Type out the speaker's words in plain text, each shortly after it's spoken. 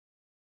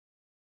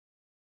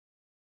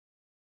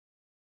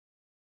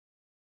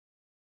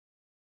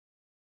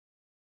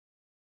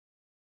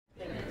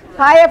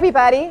Hi,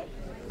 everybody.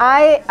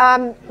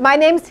 My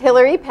name's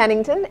Hillary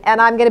Pennington,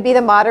 and I'm going to be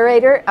the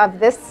moderator of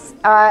this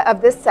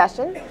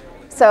session.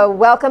 So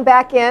welcome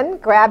back in.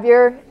 Grab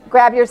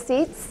your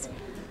seats.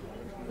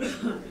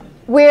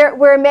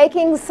 We're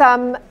making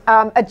some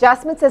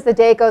adjustments as the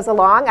day goes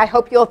along. I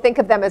hope you'll think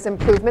of them as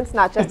improvements,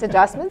 not just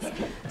adjustments.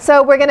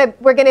 So we're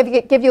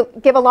gonna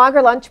give a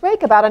longer lunch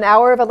break, about an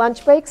hour of a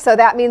lunch break. So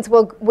that means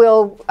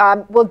we'll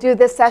do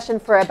this session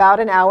for about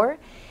an hour.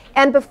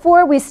 And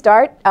before we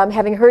start,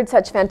 having heard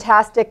such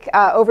fantastic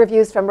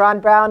overviews from Ron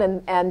Brown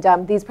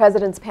and these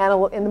presidents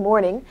panel in the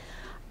morning,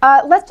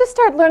 let's just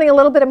start learning a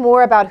little bit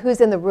more about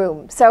who's in the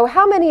room. So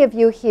how many of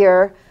you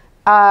here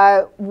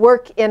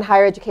work in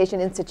higher education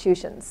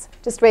institutions?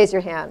 Just raise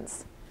your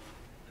hands.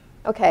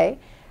 Okay.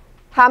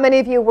 How many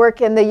of you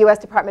work in the U.S.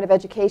 Department of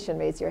Education?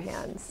 Raise your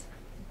hands.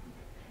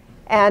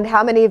 And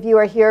how many of you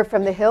are here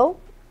from the Hill?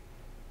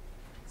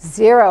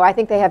 0. I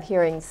think they have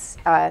hearings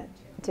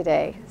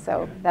today,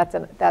 so that's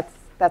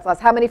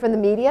lots. How many from the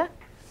media?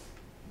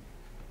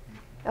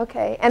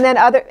 Okay, and then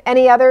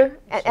any other,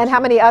 and how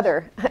many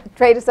other?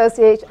 Trade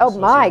association? Oh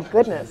my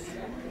goodness.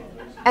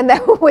 And then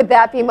would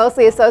that be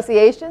mostly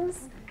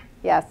associations?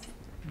 Yes.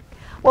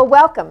 Well,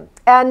 welcome.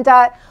 And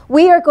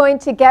we are going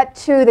to get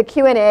to the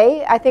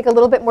Q&A, I think, a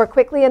little bit more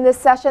quickly in this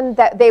session.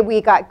 We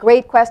got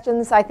great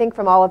questions, I think,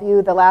 from all of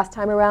you the last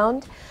time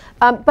around.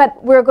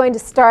 But we're going to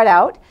start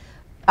out.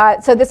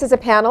 So this is a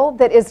panel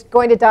that is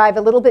going to dive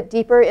a little bit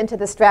deeper into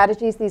the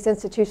strategies these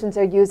institutions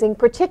are using,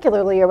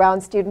 particularly around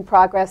student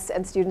progress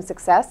and student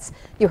success.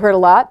 You heard a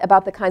lot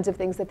about the kinds of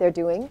things that they're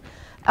doing.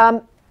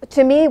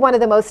 To me, one of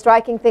the most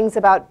striking things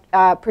about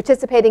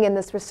participating in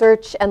this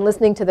research and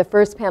listening to the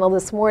first panel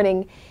this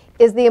morning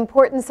is the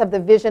importance of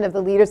the vision of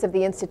the leaders of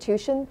the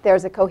institution.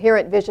 There's a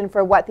coherent vision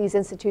for what these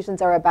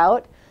institutions are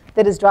about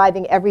that is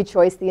driving every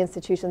choice the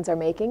institutions are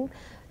making.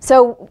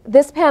 So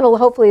this panel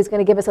hopefully is going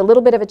to give us a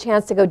little bit of a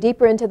chance to go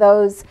deeper into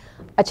those,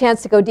 a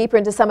chance to go deeper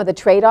into some of the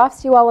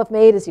trade-offs you all have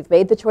made as you've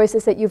made the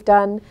choices that you've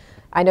done.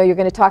 I know you're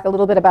going to talk a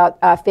little bit about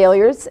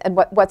failures and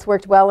what's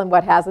worked well and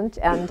what hasn't,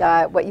 and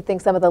what you think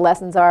some of the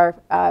lessons are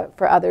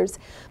for others.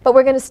 But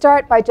we're going to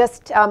start by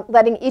just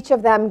letting each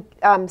of them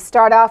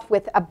start off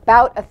with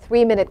about a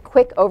 3-minute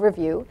quick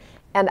overview.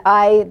 And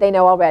they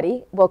know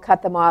already, we'll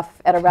cut them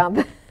off at around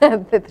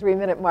the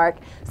 3-minute mark,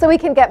 so we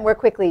can get more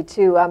quickly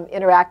to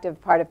interactive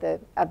part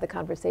of the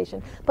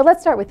conversation. But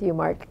let's start with you,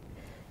 Mark.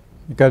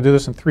 You've got to do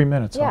this in 3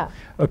 minutes. Yeah.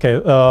 Huh? Okay.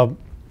 I'm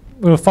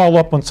going to follow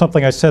up on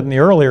something I said in the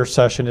earlier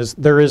session. Is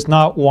there is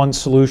not one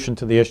solution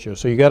to the issue.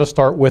 So you got to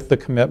start with the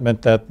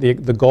commitment that the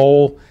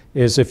goal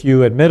is, if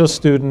you admit a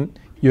student,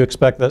 you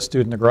expect that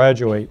student to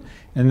graduate.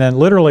 And then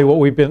literally what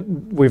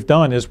we've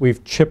done is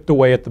we've chipped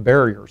away at the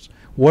barriers.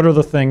 What are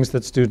the things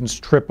that students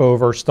trip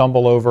over,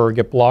 stumble over, or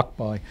get blocked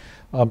by?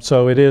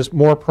 So it is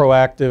more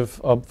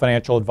proactive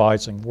financial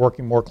advising,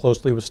 working more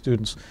closely with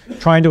students,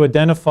 trying to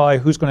identify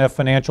who's going to have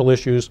financial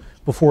issues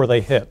before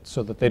they hit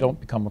so that they don't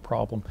become a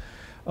problem.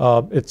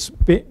 It's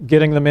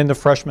getting them into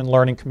freshman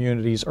learning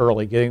communities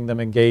early, getting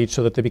them engaged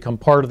so that they become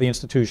part of the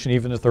institution,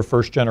 even if they're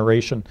first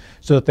generation,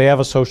 so that they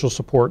have a social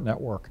support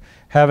network.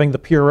 Having the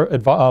peer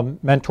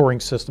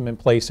mentoring system in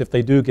place if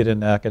they do get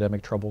into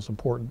academic trouble is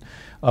important.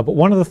 But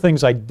one of the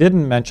things I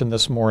didn't mention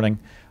this morning,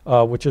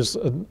 which is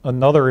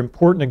another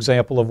important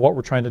example of what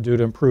we're trying to do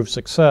to improve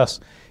success,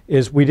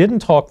 is we didn't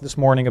talk this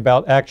morning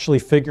about actually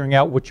figuring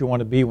out what you want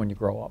to be when you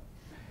grow up.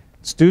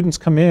 Students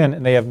come in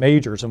and they have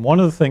majors, and one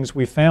of the things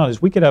we found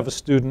is we could have a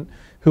student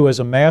who has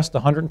amassed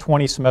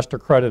 120 semester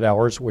credit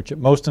hours, which at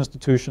most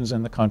institutions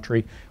in the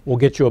country will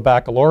get you a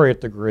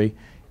baccalaureate degree,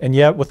 and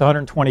yet with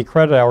 120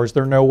 credit hours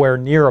they're nowhere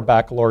near a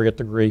baccalaureate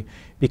degree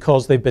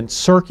because they've been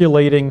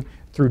circulating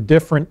through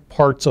different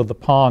parts of the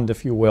pond,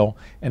 if you will,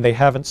 and they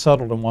haven't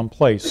settled in one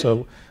place.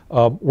 So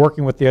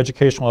working with the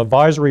Educational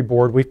Advisory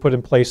Board, we've put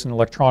in place an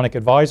electronic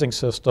advising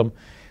system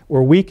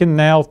where we can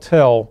now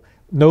tell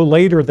no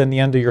later than the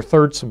end of your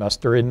 3rd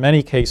semester, in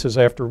many cases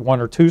after 1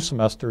 or 2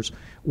 semesters,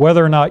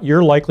 whether or not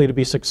you're likely to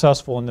be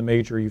successful in the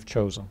major you've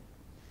chosen.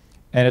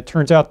 And it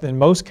turns out that in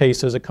most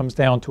cases it comes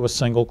down to a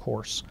single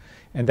course.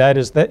 And that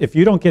is that if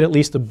you don't get at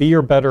least a B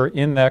or better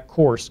in that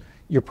course,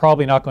 you're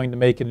probably not going to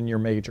make it in your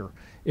major.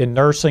 In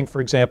nursing,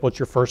 for example, it's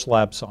your first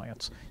lab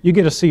science. You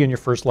get a C in your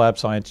first lab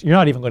science, you're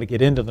not even going to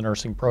get into the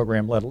nursing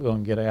program, let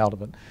alone get out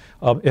of it.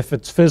 If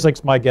it's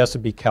physics, my guess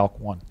would be Calc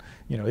 1.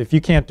 You know, if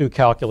you can't do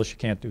calculus, you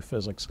can't do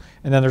physics.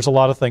 And then there's a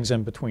lot of things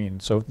in between.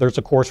 So there's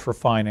a course for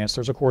finance,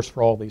 there's a course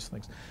for all these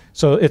things.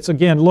 So it's,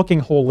 again,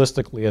 looking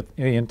holistically at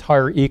the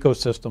entire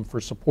ecosystem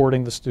for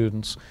supporting the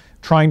students,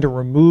 trying to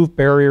remove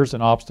barriers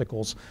and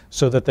obstacles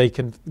so that they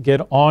can get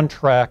on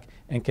track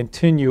and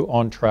continue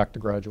on track to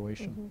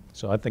graduation. Mm-hmm.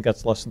 So I think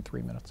that's less than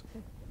 3 minutes.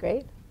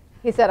 Great.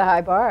 He set a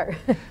high bar.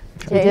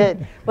 He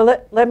did.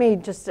 Well, let me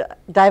just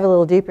dive a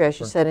little deeper, as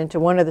you said, into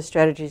one of the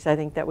strategies I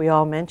think that we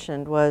all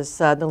mentioned was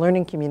the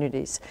learning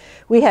communities.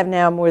 We have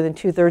now more than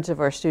 2/3 of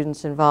our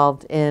students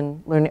involved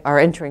in learning, our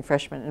entering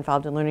freshmen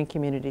involved in learning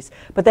communities,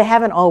 but they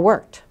haven't all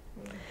worked.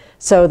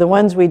 So the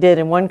ones we did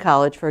in one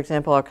college, for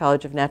example, our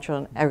College of Natural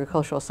and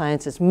Agricultural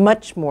Sciences,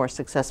 much more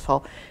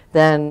successful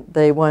than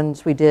the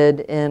ones we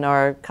did in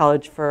our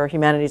College for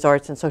Humanities,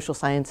 Arts, and Social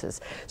Sciences.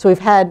 So we've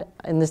had,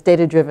 in this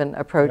data-driven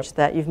approach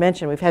that you've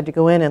mentioned, we've had to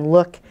go in and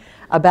look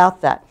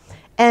about that.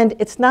 And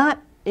it's not,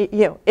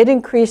 it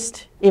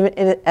increased, even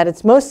at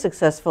its most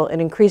successful, it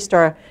increased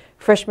our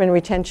freshman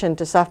retention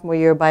to sophomore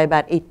year by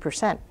about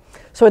 8%.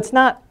 So it's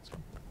not,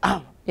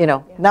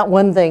 not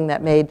one thing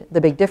that made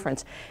the big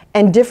difference.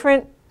 And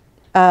different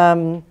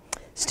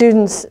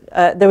students,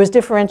 there was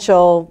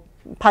differential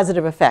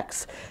positive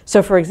effects.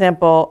 So for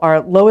example,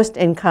 our lowest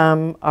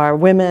income, our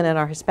women and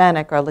our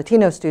Hispanic, our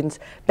Latino students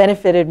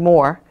benefited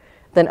more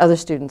than other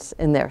students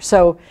in there.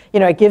 So,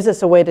 it gives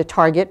us a way to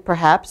target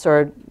perhaps,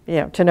 or,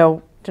 to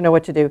know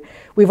what to do.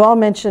 We've all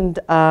mentioned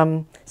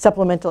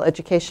supplemental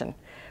education.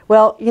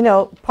 Well,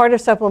 part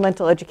of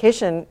supplemental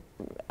education,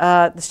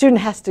 the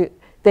student has to,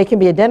 they can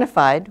be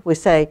identified. We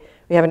say,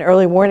 we have an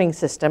early warning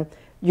system.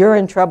 You're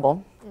in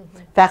trouble.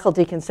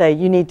 Faculty can say,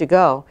 you need to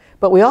go.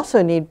 But we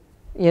also need,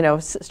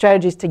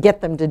 strategies to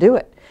get them to do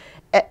it.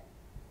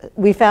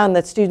 We found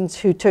that students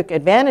who took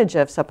advantage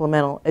of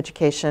supplemental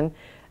education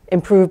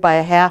improved by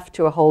a half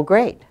to a whole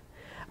grade.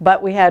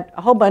 But we had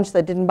a whole bunch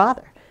that didn't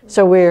bother.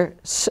 So we're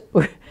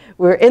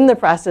in the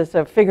process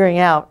of figuring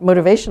out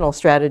motivational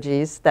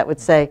strategies that would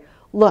say,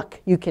 look,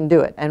 you can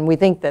do it. And we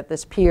think that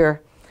this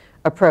peer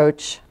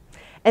approach,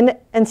 and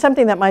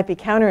something that might be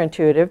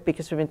counterintuitive,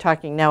 because we've been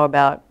talking now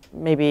about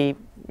maybe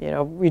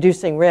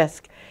reducing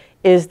risk,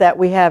 is that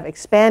we have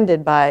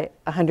expanded by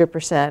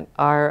 100%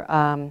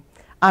 our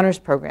honors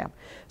program.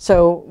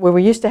 So where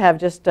we used to have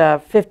just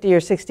 50 or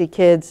 60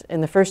 kids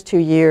in the first 2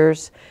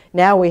 years,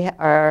 now we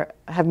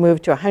have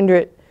moved to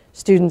 100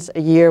 students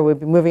a year. We'll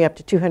be moving up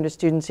to 200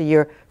 students a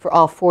year for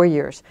all 4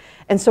 years.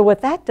 And so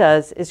what that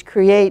does is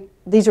create,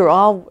 these are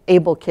all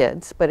able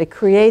kids, but it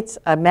creates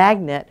a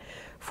magnet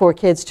for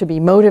kids to be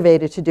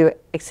motivated to do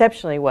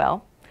exceptionally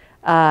well.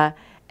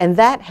 And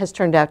that has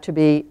turned out to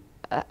be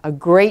a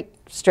great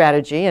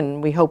strategy,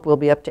 and we hope we'll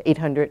be up to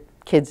 800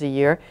 kids a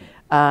year,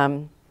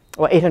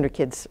 well, 800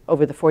 kids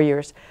over the 4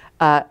 years,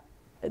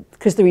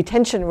 because the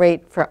retention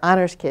rate for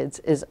honors kids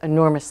is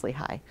enormously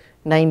high,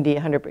 90,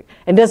 100.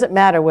 It doesn't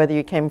matter whether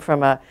you came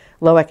from a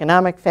low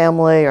economic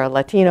family or a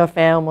Latino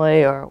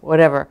family or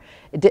whatever.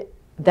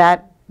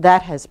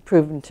 That has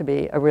proven to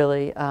be a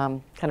really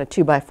kind of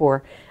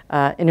 2x4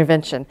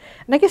 intervention.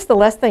 And I guess the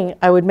last thing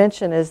I would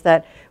mention is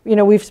that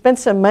we've spent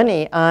some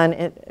money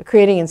on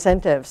creating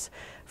incentives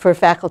for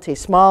faculty,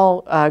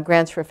 small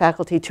grants for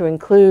faculty to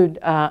include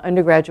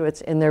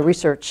undergraduates in their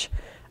research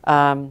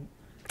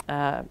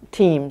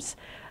teams.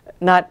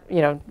 Not,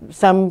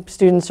 some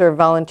students are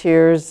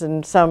volunteers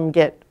and some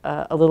get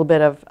a little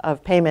bit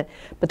of payment,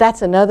 but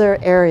that's another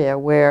area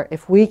where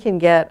if we can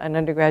get an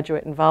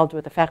undergraduate involved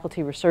with a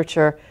faculty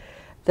researcher,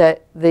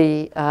 that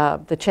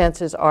the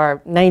chances are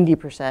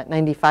 90%,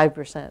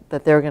 95%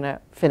 that they're going to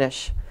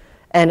finish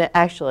and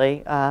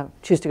actually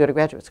choose to go to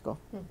graduate school.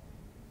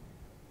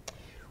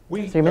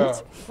 3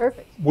 minutes?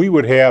 Perfect. We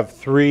would have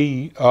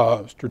 3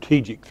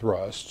 strategic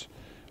thrusts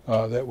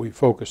that we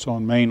focus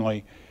on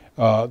mainly.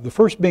 The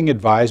first being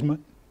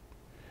advisement.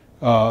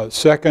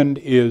 Second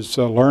is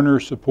learner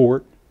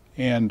support.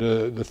 And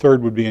the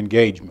third would be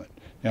engagement.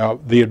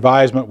 Now, the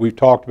advisement we've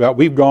talked about,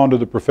 we've gone to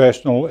the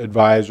professional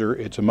advisor.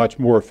 It's a much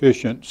more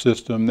efficient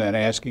system than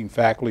asking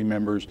faculty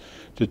members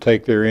to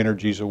take their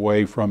energies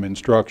away from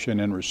instruction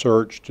and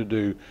research to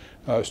do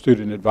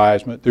student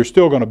advisement. There's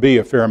still going to be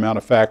a fair amount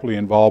of faculty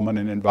involvement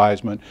in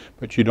advisement,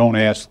 but you don't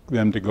ask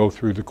them to go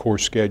through the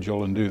course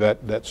schedule and do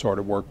that sort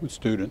of work with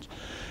students.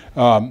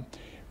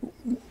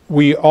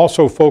 We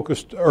also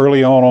focused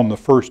early on the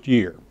first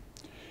year.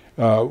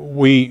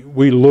 We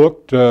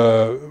looked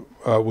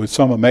with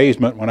some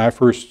amazement when I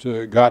first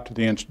got to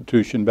the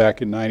institution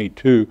back in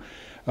 '92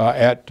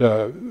 at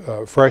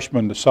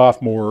freshman to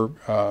sophomore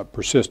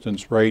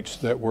persistence rates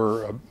that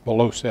were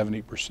below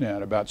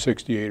 70%, about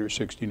 68 or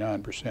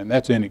 69%.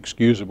 That's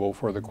inexcusable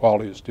for the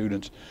quality of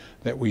students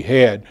that we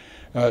had.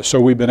 So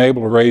we've been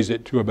able to raise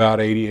it to about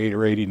 88 or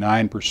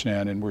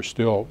 89%, and we're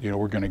still,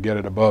 we're going to get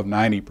it above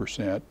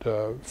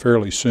 90%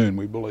 fairly soon,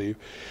 we believe.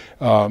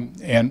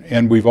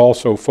 And we've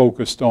also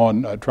focused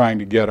on trying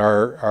to get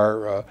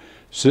our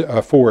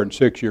 4 and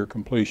 6 year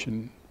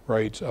completion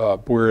rates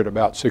up. We're at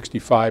about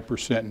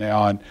 65%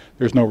 now, and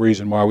there's no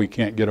reason why we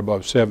can't get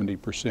above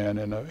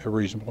 70% in a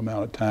reasonable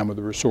amount of time with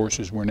the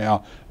resources we're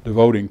now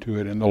devoting to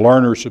it. In the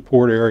learner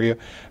support area,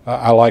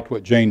 I liked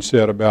what Jane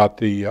said about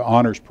the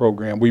honors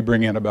program. We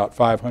bring in about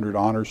 500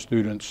 honors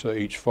students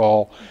each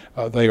fall.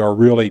 They are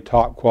really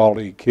top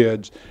quality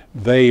kids.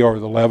 They are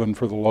the leaven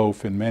for the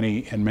loaf in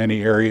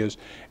many areas,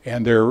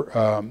 and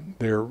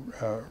their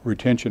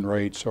retention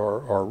rates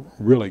are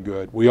really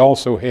good. We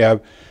also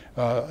have,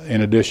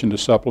 in addition to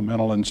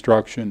supplemental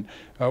instruction,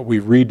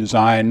 we've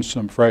redesigned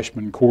some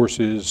freshman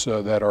courses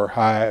that are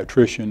high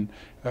attrition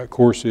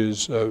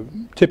courses,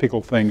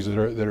 typical things that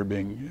are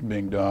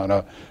being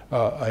done.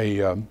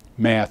 A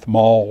math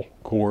mall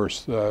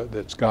course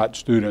that's got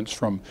students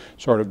from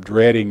sort of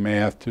dreading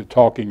math to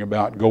talking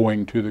about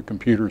going to the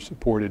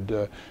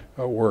computer-supported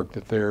work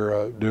that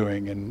they're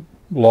doing and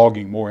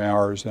logging more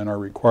hours than are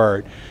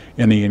required.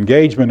 In the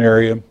engagement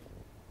area,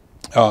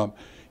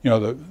 you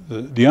know,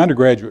 the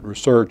undergraduate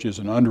research is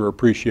an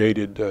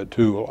underappreciated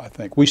tool, I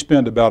think. We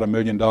spend about $1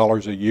 million a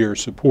year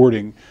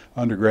supporting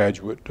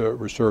undergraduate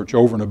research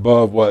over and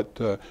above what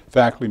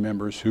faculty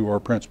members who are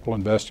principal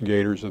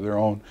investigators of their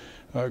own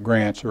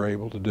grants are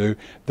able to do.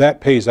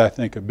 That pays, I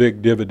think, a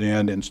big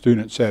dividend in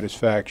student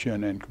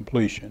satisfaction and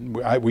completion.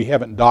 We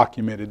haven't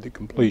documented the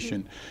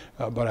completion,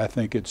 but I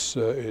think it's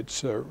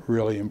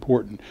really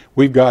important.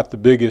 We've got the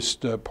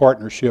biggest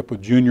partnership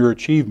with junior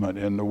achievement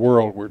in the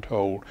world, we're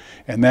told,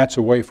 and that's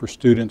a way for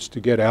students to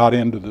get out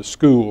into the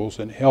schools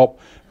and help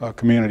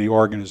community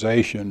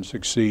organizations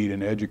succeed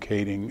in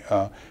educating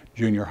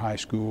junior high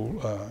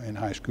school and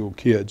high school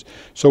kids.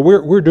 So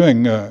we're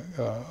doing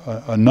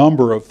a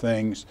number of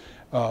things.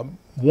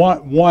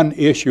 One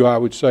issue I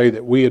would say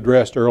that we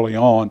addressed early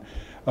on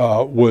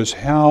was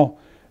how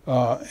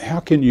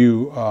can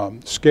you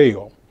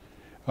scale?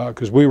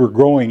 Because we were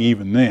growing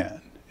even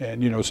then,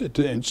 and you know,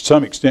 to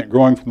some extent,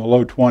 growing from the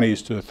low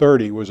 20s to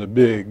 30 was a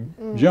big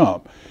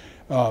jump.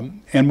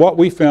 And what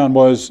we found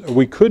was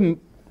we couldn't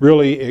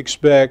really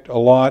expect a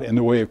lot in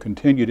the way of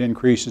continued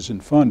increases in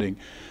funding,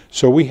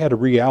 so we had to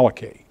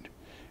reallocate.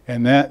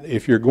 And that,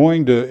 if you're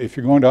going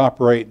to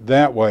operate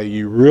that way,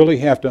 you really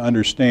have to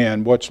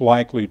understand what's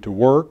likely to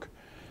work,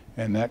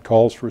 and that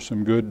calls for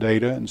some good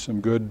data and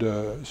some good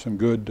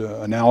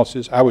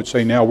analysis. I would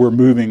say now we're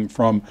moving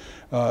from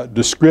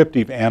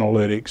descriptive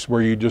analytics,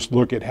 where you just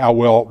look at how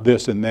well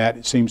this and that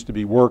it seems to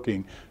be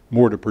working,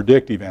 more to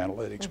predictive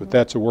analytics, but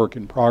that's a work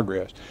in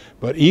progress.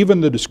 But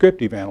even the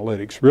descriptive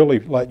analytics really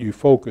let you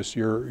focus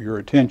your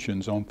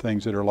attentions on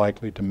things that are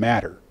likely to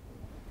matter.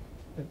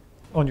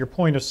 On your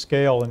point of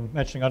scale and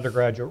mentioning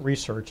undergraduate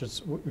research,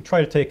 we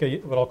try to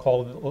take what I'll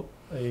call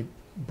a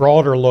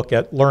broader look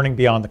at learning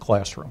beyond the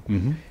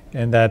classroom.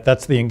 And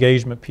that's the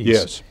engagement piece.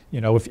 Yes.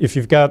 You know, if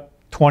you've got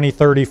 20,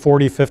 30,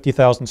 40,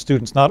 50,000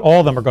 students, not all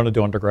of them are going to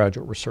do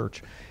undergraduate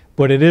research.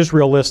 But it is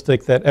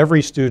realistic that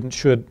every student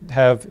should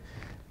have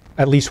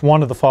at least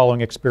one of the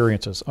following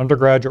experiences: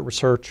 undergraduate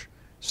research,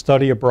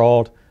 study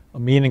abroad, a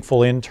meaningful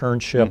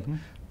internship,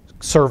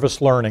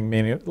 service learning,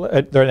 meaning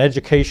they're an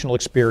educational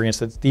experience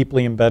that's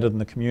deeply embedded in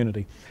the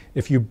community.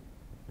 If you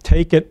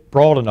take it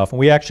broad enough, and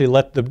we actually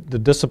let the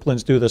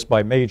disciplines do this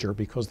by major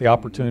because the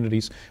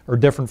opportunities are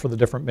different for the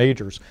different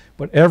majors,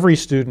 but every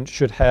student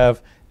should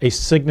have a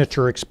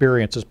signature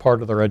experience as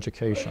part of their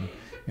education.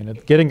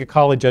 And getting a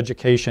college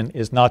education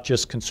is not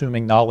just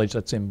consuming knowledge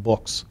that's in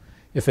books.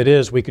 If it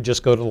is, we could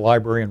just go to the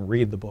library and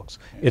read the books.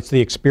 It's the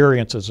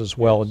experiences as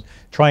well, and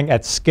trying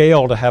at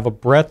scale to have a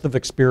breadth of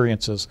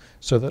experiences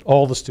so that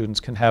all the students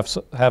can have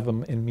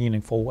them in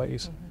meaningful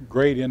ways.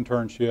 Great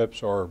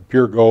internships are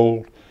pure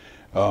gold.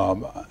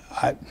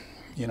 I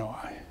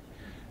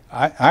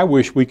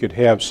wish we could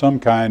have some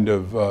kind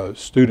of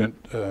student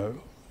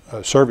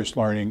service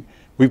learning.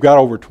 We've got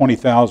over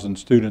 20,000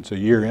 students a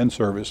year in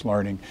service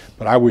learning,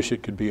 but I wish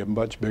it could be a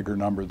much bigger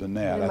number than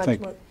that. I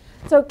think.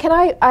 So can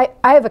I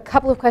have a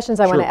couple of questions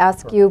I want to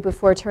ask Sure. you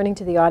before turning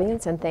to the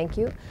audience, and thank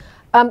you.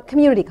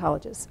 Community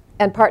colleges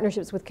and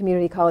partnerships with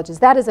community colleges,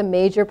 that is a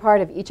major part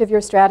of each of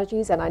your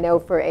strategies, and I know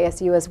for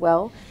ASU as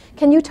well.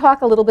 Can you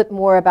talk a little bit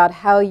more about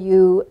how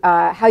you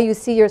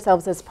see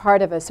yourselves as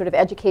part of a sort of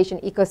education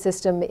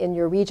ecosystem in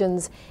your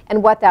regions,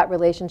 and what that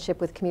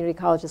relationship with community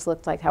colleges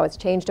looks like, how it's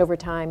changed over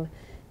time,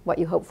 what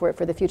you hope for it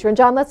for the future? And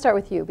John, let's start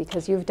with you,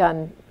 because you've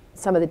done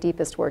some of the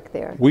deepest work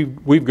there.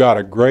 We've got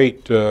a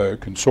great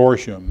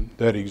consortium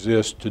that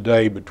exists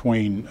today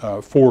between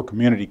 4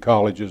 community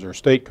colleges or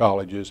state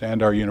colleges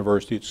and our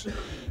university. It's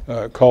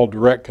called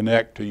Direct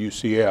Connect to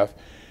UCF,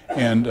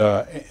 and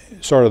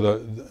sort of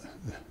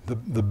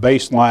the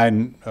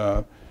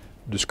baseline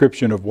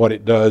description of what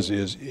it does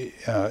is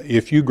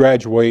if you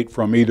graduate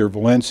from either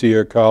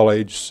Valencia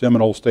College,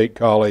 Seminole State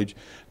College,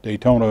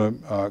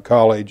 Daytona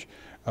College,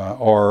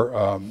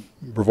 or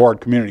Brevard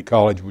Community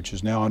College, which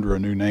is now under a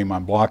new name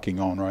I'm blocking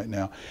on right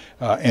now,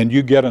 and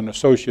you get an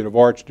Associate of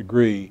Arts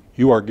degree,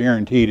 you are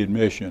guaranteed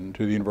admission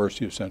to the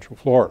University of Central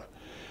Florida.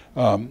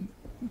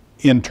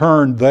 In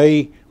turn,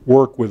 they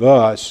work with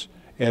us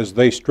as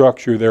they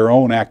structure their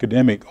own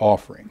academic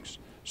offerings.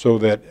 So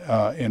that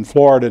in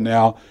Florida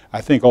now,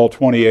 I think all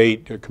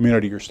 28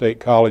 community or state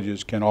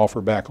colleges can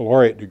offer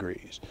baccalaureate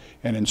degrees.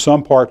 And in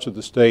some parts of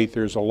the state,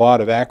 there's a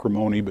lot of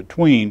acrimony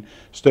between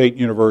state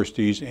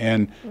universities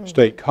and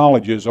state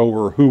colleges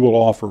over who will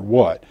offer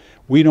what.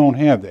 We don't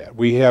have that.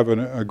 We have an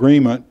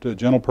agreement, a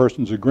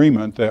gentleperson's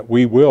agreement, that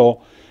we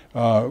will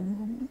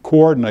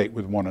coordinate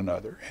with one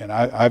another. And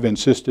I've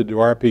insisted to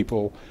our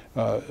people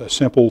a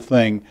simple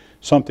thing: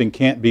 something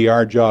can't be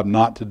our job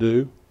not to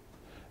do.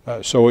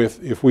 So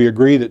if we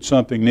agree that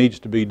something needs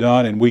to be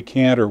done and we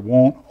can't or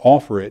won't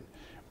offer it,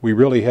 we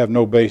really have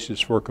no basis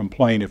for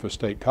complaint if a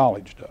state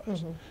college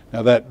does.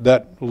 Now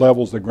that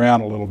levels the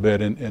ground a little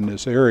bit in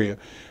this area,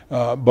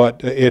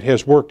 but it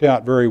has worked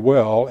out very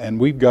well, and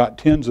we've got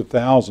tens of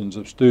thousands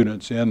of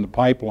students in the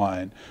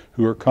pipeline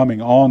who are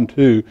coming on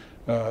to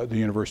the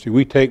university.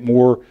 We take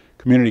more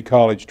community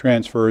college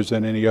transfers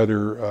than any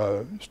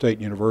other state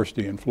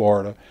university in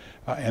Florida,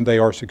 and they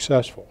are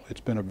successful.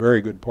 It's been a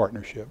very good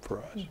partnership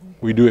for us.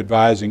 We do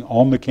advising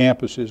on the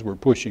campuses. We're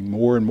pushing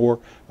more and more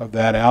of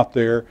that out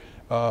there,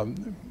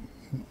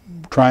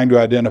 trying to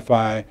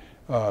identify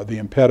the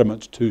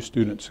impediments to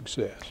student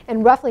success.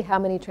 And roughly how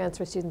many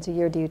transfer students a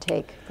year do you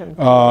take from?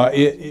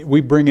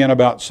 We bring in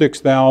about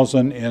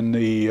 6,000 in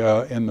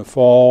the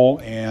fall,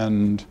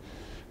 and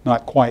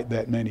not quite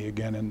that many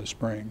again in the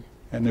spring.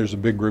 And there's a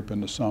big group in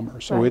the summer,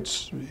 so right.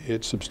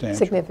 it's substantial.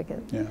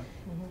 Significant. Yeah.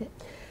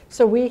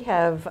 So we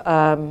have,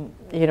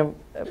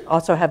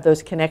 also have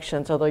those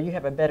connections, although you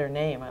have a better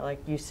name. I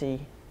like UC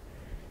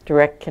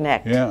Direct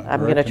Connect. Yeah, I'm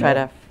going to Direct try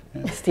to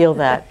Connect. steal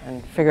that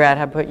and figure out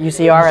how to put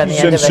UCR on the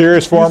end of it.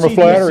 Sincerest form of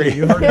flattery.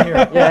 You heard it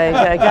here.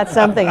 Yeah, I got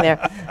something there.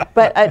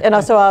 But, and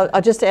also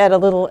I'll just add a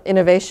little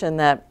innovation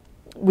that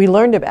we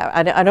learned about.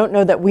 I don't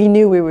know that we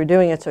knew we were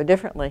doing it so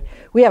differently.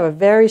 We have a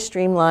very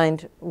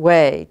streamlined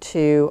way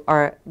to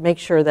make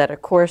sure that a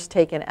course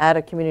taken at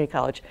a community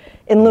college,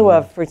 in lieu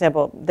of, for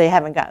example, they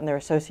haven't gotten their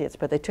associates,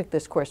 but they took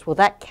this course, will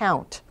that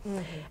count?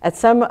 At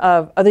some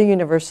of other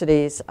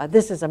universities,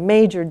 this is a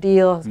major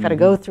deal. It's got to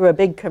go through a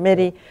big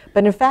committee.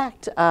 But in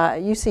fact,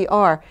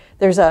 UCR,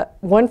 there's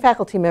one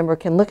faculty member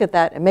can look at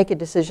that and make a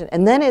decision,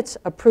 and then it's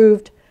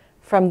approved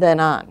from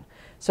then on.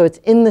 So it's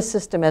in the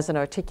system as an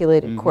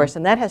articulated course,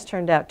 and that has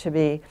turned out to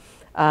be,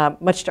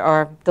 much to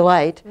our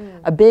delight,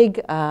 a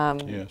big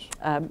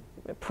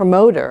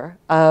promoter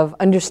of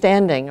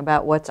understanding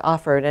about what's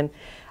offered. And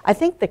I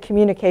think the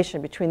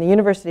communication between the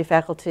university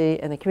faculty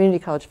and the community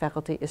college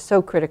faculty is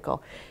so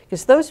critical,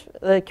 because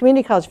the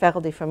community college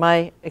faculty, from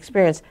my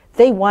experience,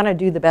 they want to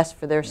do the best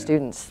for their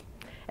students.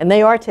 And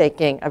they are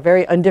taking a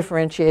very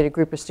undifferentiated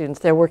group of students.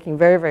 They're working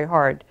very, very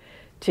hard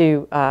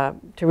to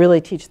really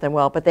teach them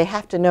well, but they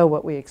have to know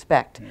what we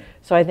expect.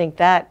 So I think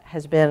that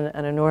has been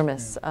an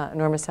enormous,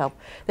 enormous help.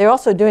 They're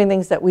also doing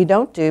things that we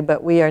don't do,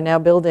 but we are now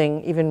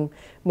building even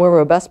more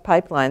robust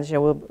pipelines. You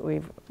know,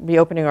 we'll be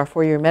opening our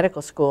 4-year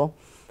medical school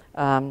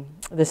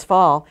this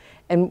fall,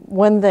 and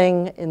one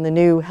thing in the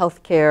new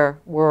healthcare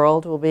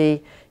world will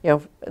be, you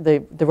know,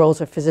 the roles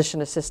of physician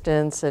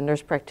assistants and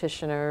nurse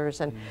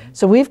practitioners, and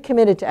so we've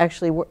committed to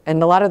actually,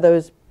 and a lot of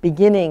those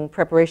beginning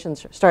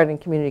preparations start in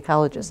community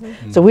colleges.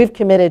 So we've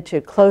committed to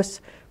close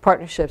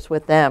partnerships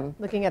with them.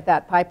 Looking at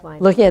that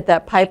pipeline. Looking at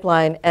that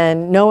pipeline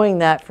and knowing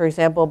that, for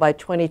example, by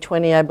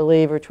 2020, I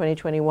believe, or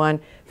 2021,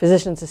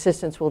 physician's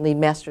assistants will need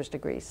master's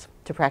degrees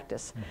to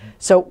practice.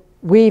 So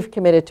we've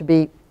committed to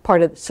be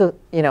part of,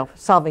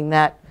 solving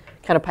that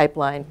kind of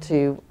pipeline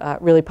to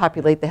really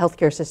populate the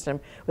healthcare system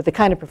with the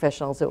kind of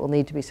professionals that will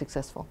need to be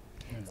successful.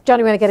 John,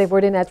 you want to get a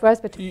word in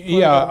edgewise?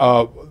 Yeah,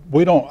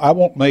 I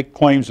won't make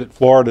claims that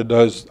Florida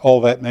does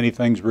all that many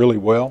things really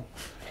well,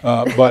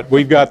 but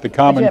we've got the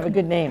You have a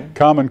good name.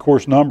 common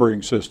course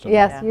numbering system.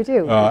 Yes, you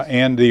do.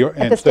 And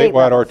state statewide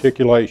level.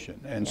 articulation.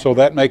 And so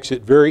that makes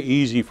it very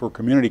easy for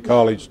community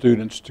college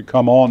students to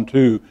come on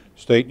to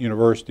state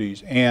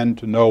universities and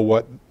to know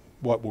what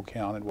will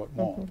count and what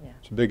won't.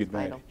 It's a big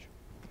advantage.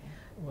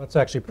 Well, that's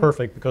actually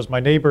perfect, because my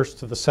neighbors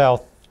to the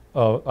south,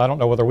 I don't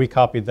know whether we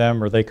copied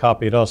them or they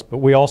copied us, but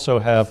we also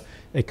have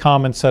a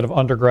common set of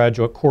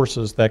undergraduate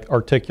courses that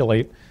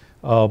articulate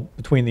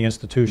between the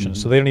institutions.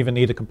 So they don't even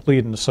need to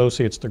complete an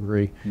associate's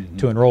degree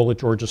to enroll at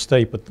Georgia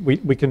State, but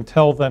we can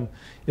tell them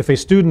if a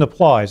student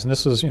applies, and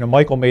this is,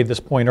 Michael made this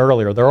point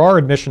earlier, there are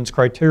admissions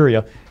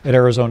criteria at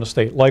Arizona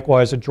State,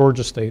 likewise at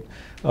Georgia State.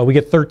 We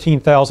get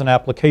 13,000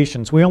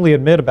 applications. We only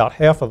admit about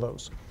half of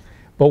those.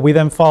 But we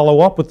then follow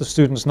up with the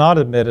students not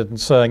admitted and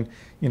saying,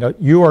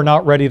 you are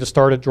not ready to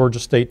start at Georgia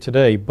State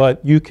today, but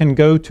you can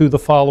go to the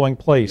following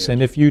place.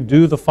 And if you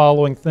do the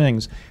following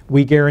things,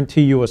 we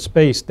guarantee you a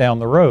space down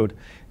the road.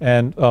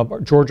 And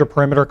Georgia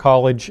Perimeter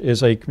College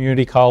is a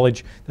community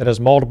college that has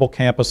multiple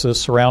campuses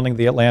surrounding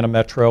the Atlanta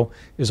metro,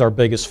 is our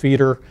biggest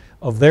feeder.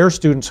 Of their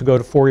students who go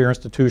to 4-year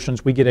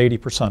institutions, we get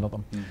 80% of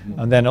them.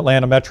 And then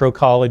Atlanta Metro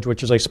College,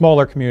 which is a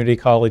smaller community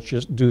college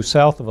just due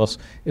south of us,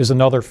 is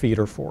another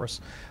feeder for us.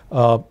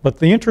 But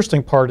the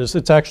interesting part is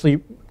it's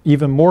actually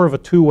even more of a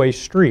two-way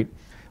street.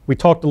 We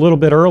talked a little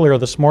bit earlier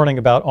this morning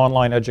about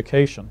online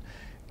education.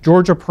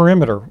 Georgia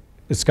Perimeter,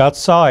 it's got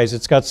size,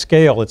 it's got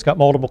scale, it's got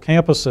multiple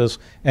campuses,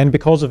 and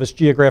because of its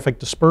geographic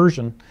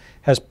dispersion,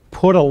 has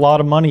put a lot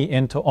of money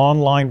into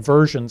online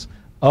versions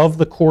of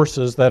the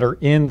courses that are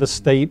in the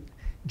state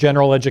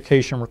general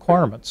education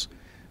requirements.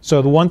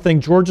 So the one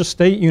thing Georgia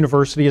State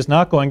University is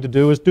not going to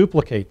do is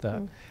duplicate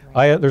that.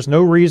 There's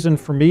no reason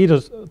for me to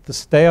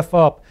staff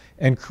up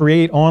and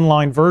create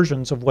online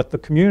versions of what the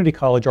community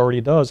college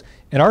already does.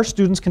 And our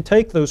students can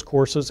take those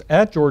courses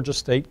at Georgia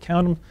State,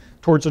 count them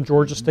towards a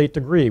Georgia State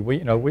degree.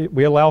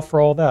 We allow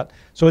for all that.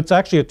 So it's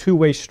actually a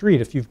two-way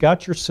street. If you've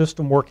got your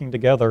system working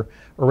together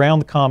around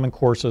the common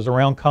courses,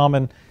 around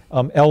common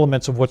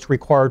elements of what's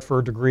required for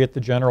a degree at the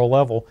general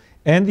level,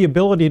 and the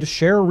ability to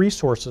share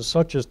resources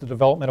such as the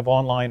development of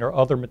online or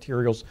other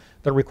materials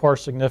that require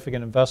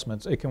significant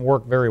investments, it can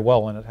work very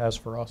well, and it has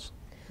for us.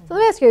 So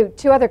let me ask you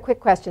two other quick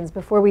questions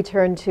before we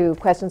turn to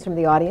questions from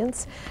the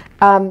audience.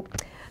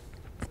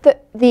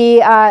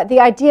 The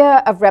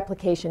idea of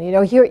replication,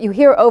 you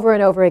hear over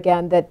and over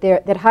again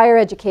that higher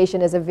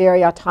education is a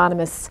very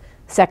autonomous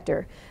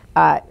sector.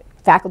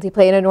 Faculty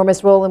play an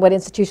enormous role in what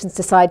institutions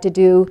decide to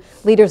do.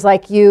 Leaders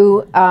like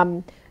you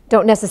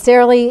don't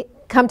necessarily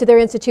come to their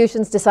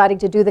institutions deciding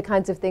to do the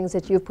kinds of things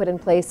that you've put in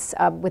place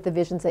with the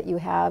visions that you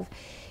have.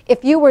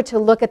 If you were to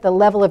look at the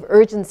level of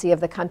urgency of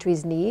the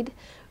country's need,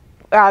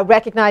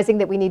 recognizing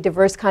that we need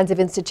diverse kinds of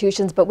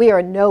institutions, but we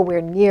are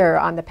nowhere near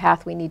on the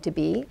path we need to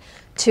be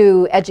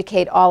to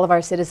educate all of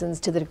our citizens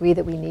to the degree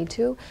that we need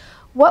to,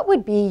 what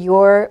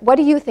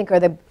do you think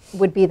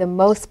would be the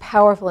most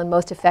powerful and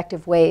most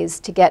effective ways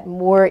to get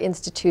more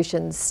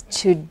institutions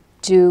to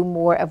do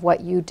more of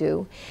what you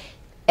do?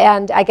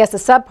 And I guess a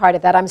sub-part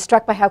of that, I'm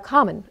struck by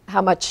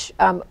how much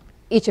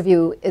each of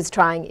you is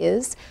trying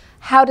is.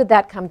 How did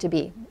that come to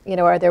be?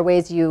 Are there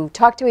ways you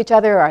talk to each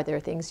other? Are there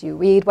things you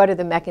read? What are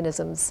the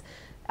mechanisms?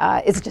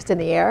 Is it just in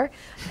the air?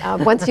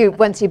 Once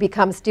you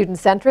become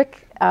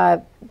student-centric,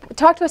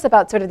 talk to us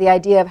about sort of the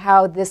idea of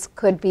how this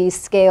could be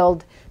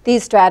scaled.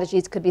 These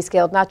strategies could be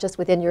scaled not just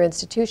within your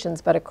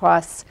institutions, but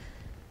across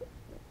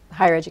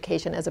higher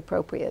education as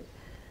appropriate.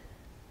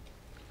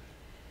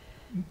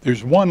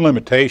 There's one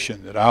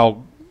limitation that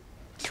I'll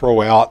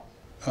throw out.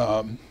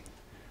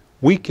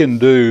 We can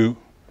do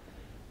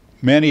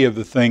many of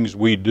the things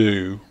we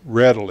do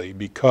readily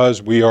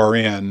because we are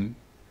in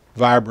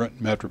vibrant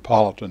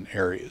metropolitan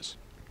areas.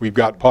 We've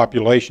got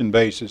population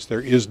bases, there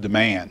is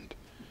demand.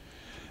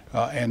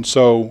 And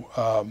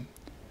so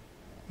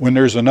when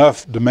there's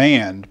enough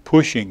demand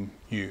pushing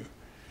you,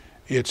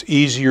 it's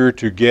easier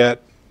to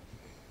get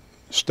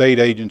state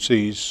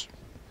agencies,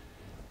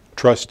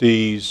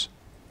 trustees,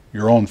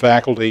 your own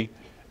faculty,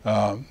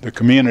 the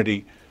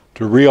community,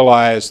 to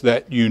realize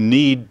that you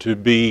need to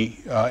be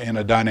in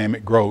a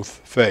dynamic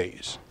growth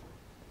phase.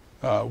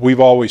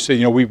 We've always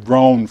said, we've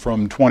grown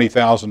from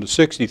 20,000 to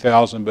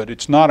 60,000, but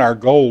it's not our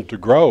goal to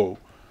grow.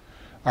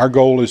 Our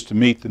goal is to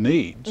meet the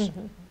needs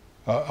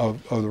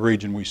of the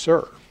region we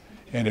serve.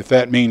 And if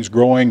that means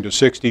growing to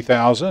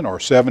 60,000 or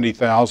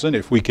 70,000,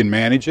 if we can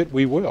manage it,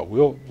 we will.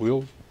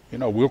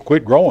 We'll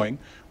quit growing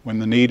when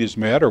the need is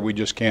met, or we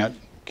just can't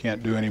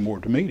do any more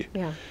to meet it.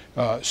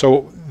 Yeah.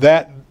 So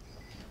that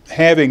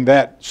having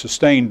that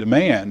sustained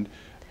demand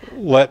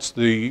lets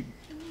the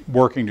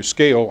working to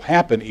scale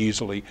happen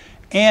easily.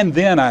 And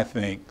then I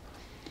think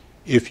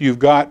if you've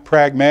got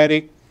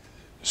pragmatic,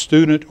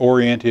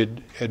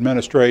 student-oriented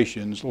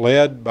administrations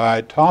led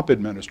by top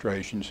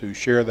administrations who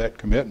share that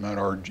commitment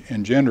or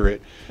engender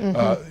it,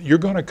 you're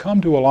going to come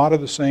to a lot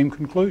of the same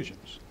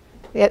conclusions.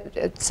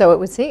 So it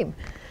would seem.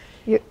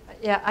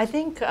 Yeah, I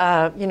think,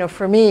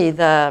 for me,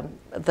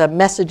 the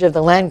message of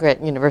the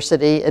land-grant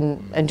university,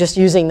 and just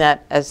using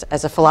that as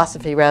a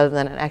philosophy rather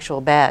than an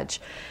actual badge.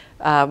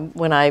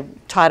 When I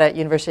taught at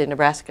University of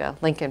Nebraska,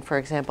 Lincoln, for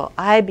example,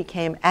 I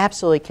became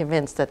absolutely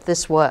convinced that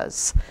this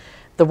was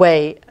the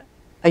way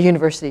a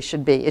university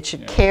should be. It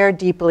should care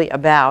deeply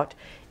about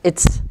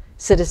its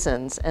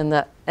citizens and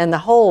the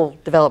whole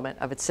development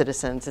of its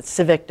citizens, its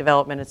civic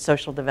development, its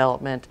social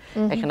development,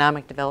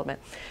 economic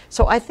development.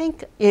 So I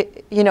think,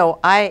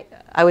 I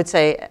would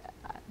say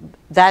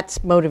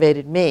that's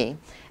motivated me.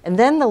 And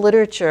then the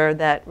literature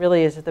that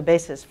really is at the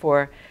basis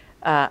for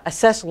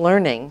assess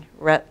learning,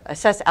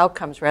 assess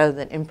outcomes rather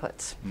than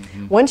inputs.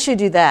 Once you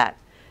do that,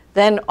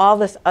 then all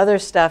this other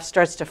stuff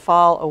starts to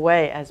fall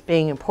away as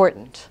being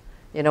important.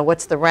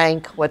 What's the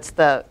rank? What's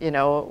the,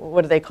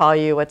 what do they call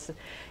you?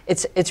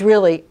 It's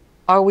really,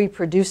 are we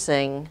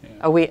producing,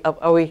 are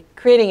we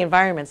creating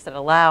environments that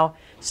allow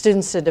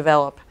students to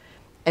develop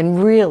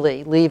and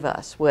really leave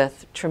us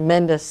with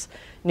tremendous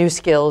new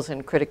skills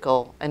in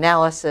critical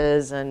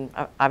analysis and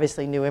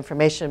obviously new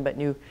information, but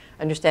new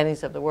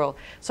understandings of the world.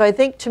 So I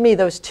think to me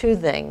those two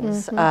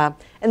things, and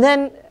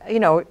then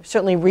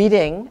certainly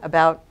reading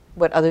about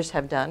what others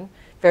have done,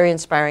 very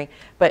inspiring.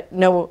 But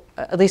no,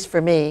 at least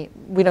for me,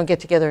 we don't get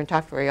together and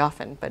talk very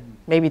often, but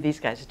maybe these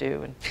guys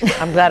do, and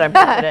I'm glad I'm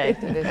here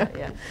today to do that.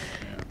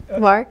 Yeah.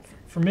 Mark?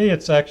 For me,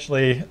 it's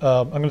actually,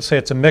 I'm going to say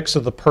it's a mix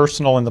of the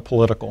personal and the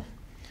political.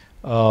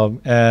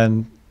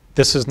 And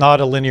this is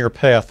not a linear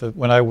path.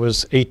 When I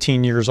was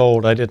 18 years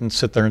old, I didn't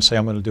sit there and say,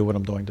 I'm going to do what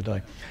I'm doing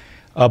today.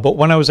 But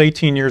when I was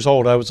 18 years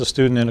old, I was a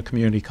student in a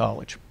community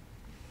college.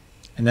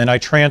 And then I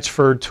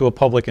transferred to a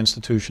public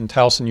institution,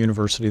 Towson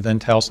University, then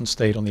Towson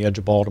State on the edge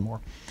of Baltimore.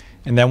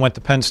 And then went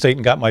to Penn State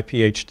and got my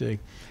PhD.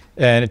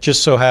 And it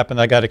just so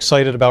happened I got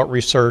excited about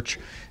research.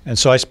 And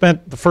so I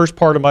spent the first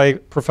part of my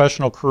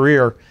professional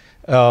career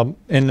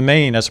in the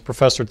main as a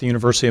professor at the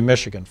University of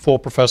Michigan, full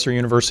professor at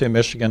University of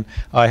Michigan.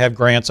 I had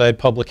grants, I had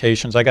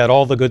publications, I got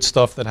all the good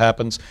stuff that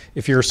happens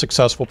if you're a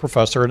successful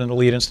professor at an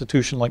elite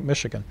institution like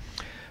Michigan.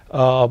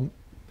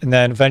 And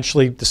then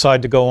eventually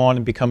decided to go on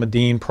and become a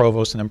dean,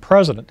 provost, and then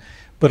president.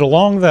 But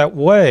along that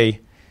way,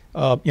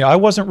 I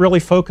wasn't really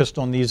focused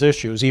on these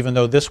issues, even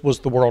though this was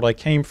the world I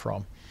came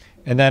from.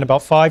 And then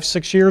about 5,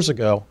 6 years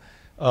ago,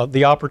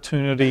 the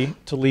opportunity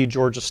to lead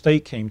Georgia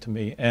State came to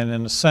me. And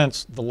in a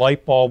sense, the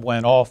light bulb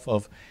went off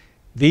of,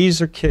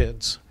 these are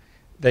kids.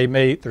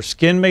 Their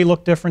skin may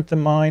look different than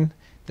mine.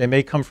 They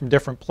may come from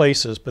different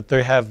places, but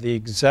they have the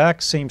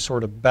exact same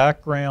sort of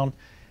background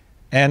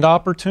and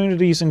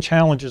opportunities and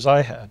challenges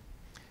I had.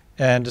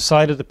 And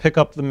decided to pick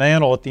up the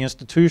mantle at the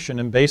institution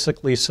and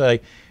basically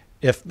say,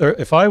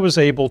 if I was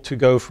able to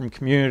go from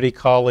community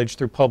college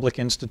through public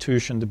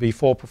institution to be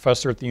full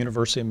professor at the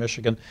University of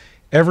Michigan,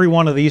 every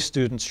one of these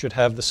students should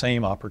have the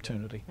same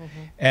opportunity.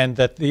 And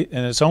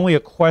it's only a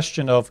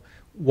question of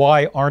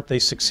why aren't they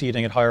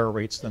succeeding at higher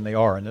rates than they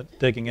are, and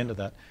digging into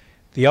that.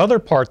 The other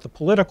part, the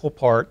political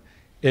part,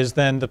 is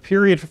then the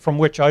period from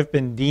which I've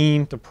been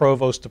dean to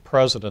provost to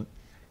president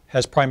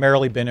has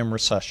primarily been in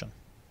recession.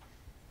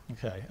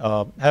 Okay,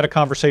 had a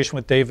conversation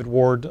with David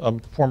Ward,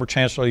 former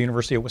chancellor of the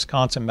University of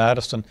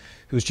Wisconsin-Madison,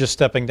 who's just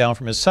stepping down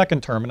from his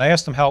second term, and I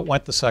asked him how it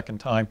went the second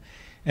time,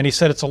 and he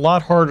said it's a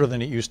lot harder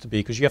than it used to be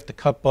because you have to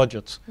cut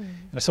budgets. And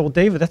I said, well,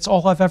 David, that's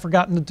all I've ever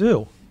gotten to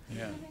do.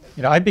 Yeah.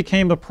 I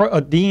became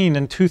a dean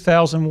in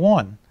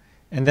 2001,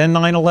 and then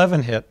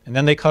 9/11 hit, and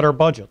then they cut our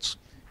budgets.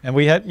 And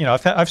we had,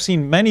 I've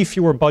seen many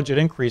fewer budget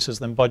increases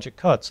than budget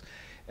cuts.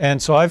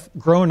 And so I've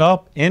grown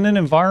up in an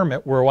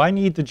environment where I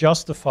need to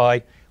justify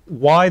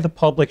why the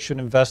public should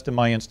invest in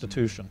my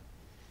institution.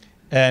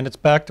 And it's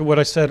back to what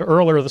I said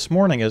earlier this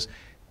morning is,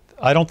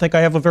 I don't think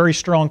I have a very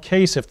strong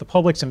case if the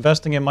public's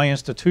investing in my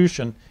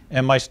institution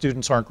and my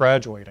students aren't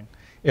graduating.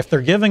 If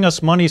they're giving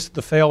us monies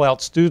to fail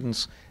out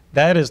students,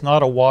 that is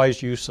not a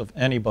wise use of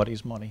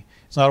anybody's money.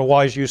 It's not a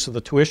wise use of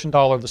the tuition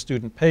dollar the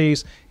student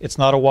pays. It's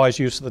not a wise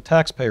use of the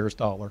taxpayer's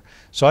dollar.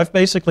 So I've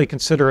basically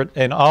considered it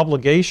an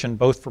obligation,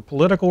 both for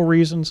political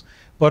reasons,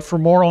 but for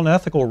moral and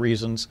ethical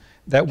reasons,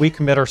 that we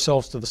commit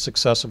ourselves to the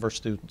success of our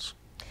students.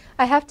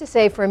 I have to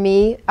say, for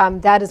me,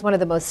 that is one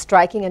of the most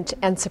striking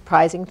and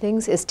surprising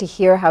things, is to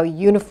hear how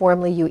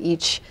uniformly you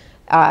each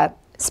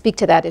speak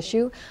to that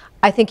issue.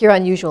 I think you're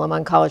unusual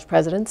among college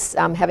presidents,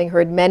 having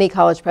heard many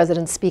college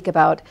presidents speak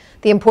about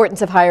the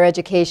importance of higher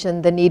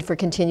education, the need for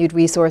continued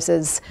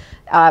resources,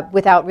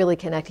 without really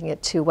connecting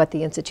it to what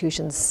the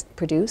institutions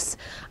produce.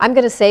 I'm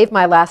going to save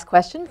my last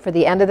question for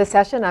the end of the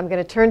session. I'm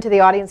going to turn to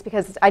the audience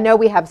because I know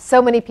we have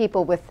so many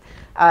people with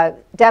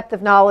depth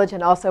of knowledge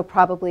and also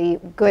probably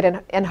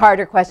good and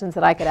harder questions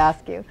that I could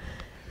ask you.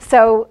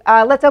 So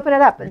let's open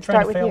it up and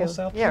start with you.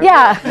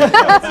 Yeah.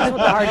 The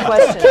hard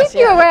questions. Just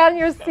keep you around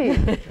your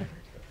seat.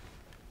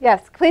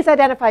 Yes, please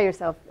identify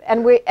yourself.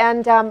 And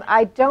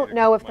I don't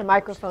know if the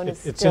microphone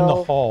is it's still in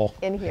the hall.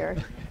 in here.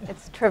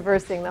 It's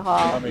traversing the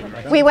hall.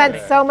 We went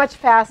so much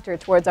faster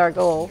towards our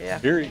goal. Yeah.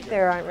 They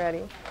aren't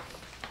ready.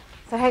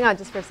 So hang on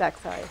just for a sec,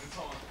 sorry.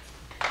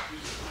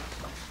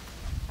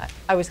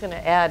 I was going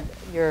to add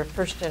your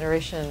first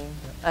generation.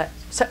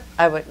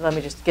 Let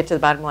me just get to the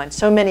bottom line.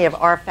 So many of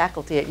our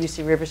faculty at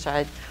UC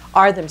Riverside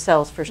are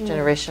themselves first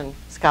generation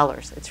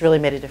scholars. It's really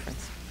made a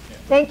difference.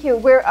 Thank you.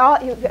 We're all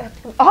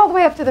the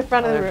way up to the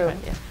front of the room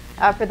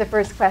for the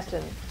first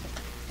question.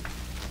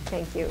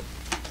 Thank you.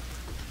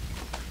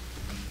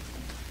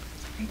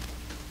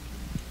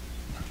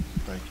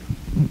 Thank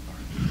you.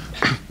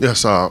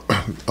 Yes,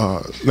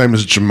 name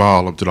is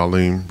Jamal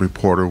Abdul-Alim,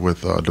 reporter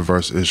with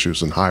Diverse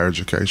Issues in Higher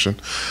Education.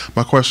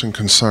 My question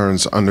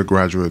concerns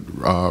undergraduate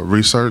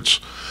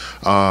research.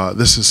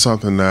 This is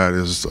something that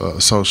is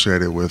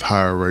associated with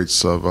higher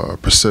rates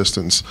of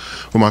persistence.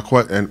 Well,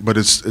 but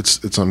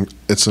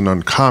it's an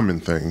uncommon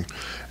thing.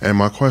 And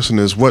my question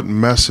is, what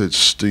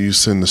message do you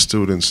send to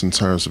students in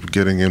terms of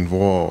getting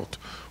involved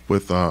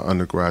with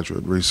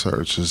undergraduate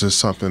research? Is this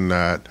something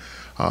that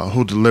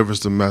who delivers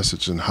the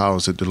message and how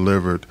is it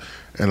delivered?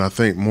 And I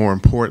think more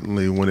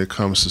importantly, when it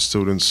comes to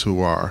students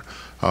who are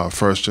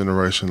first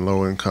generation,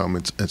 low income,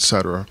 et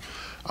cetera,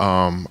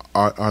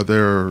 are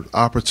there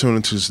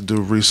opportunities to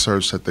do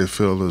research that they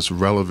feel is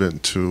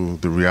relevant to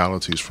the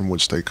realities from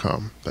which they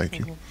come? Thank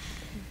you.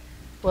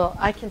 Well,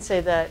 I can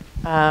say that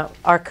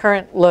our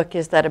current look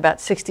is that about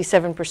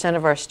 67%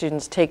 of our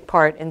students take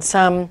part in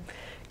some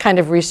kind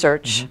of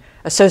research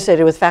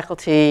associated with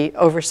faculty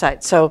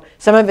oversight. So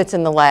some of it's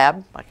in the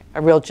lab, like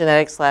a real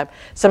genetics lab.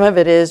 Some of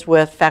it is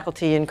with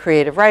faculty in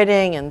creative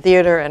writing and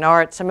theater and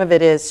art. Some of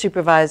it is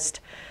supervised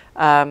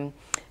kind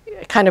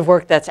of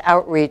work that's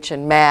outreach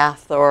in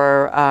math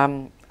or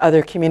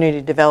other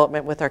community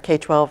development with our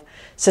K-12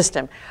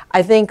 system.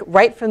 I think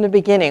right from the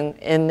beginning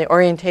in the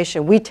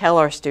orientation, we tell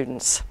our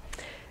students,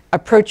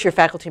 approach your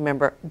faculty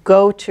member,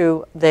 go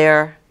to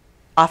their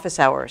office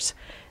hours.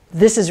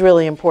 This is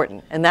really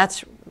important, and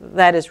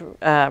that is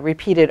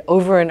repeated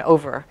over and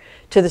over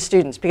to the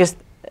students because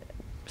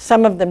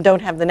some of them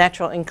don't have the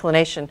natural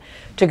inclination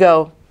to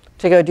go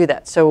do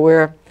that. So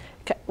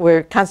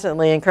we're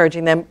constantly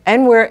encouraging them,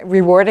 and we're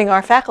rewarding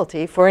our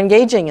faculty for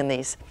engaging in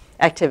these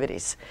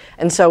activities.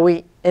 And so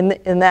we,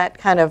 in that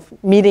kind of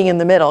meeting in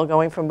the middle,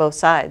 going from both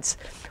sides,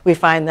 we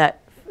find that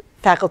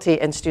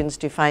faculty and students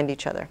do find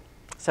each other.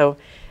 So,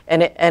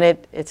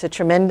 it's a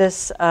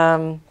tremendous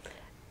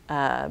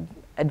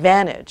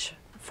advantage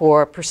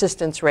for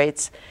persistence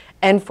rates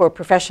and for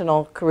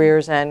professional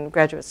careers and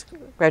graduate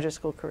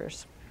school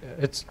careers.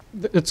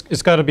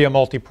 It's got to be a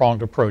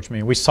multi-pronged approach. I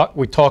mean, we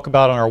talk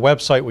about it on our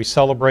website, we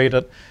celebrate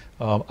it.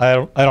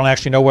 I don't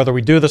actually know whether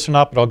we do this or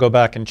not, but I'll go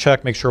back and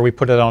check, make sure we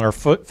put it on our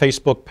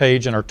Facebook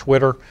page and our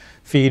Twitter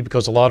feed,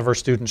 because a lot of our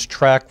students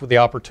track the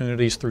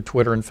opportunities through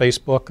Twitter and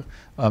Facebook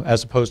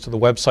as opposed to the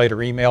website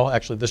or email.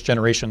 Actually, this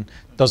generation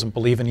doesn't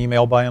believe in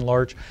email by and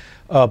large.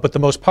 But the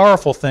most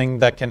powerful thing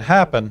that can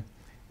happen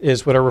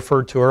is what I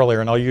referred to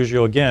earlier, and I'll use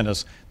you again,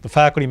 is the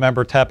faculty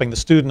member tapping the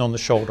student on the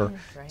shoulder,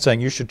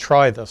 saying, you should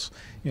try this.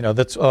 You know,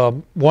 that's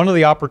one of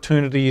the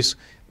opportunities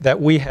that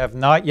we have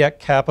not yet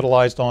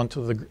capitalized on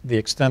to the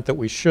extent that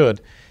we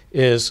should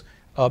is,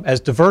 as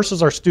diverse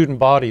as our student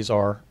bodies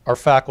are, our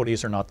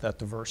faculties are not that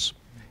diverse.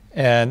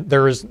 And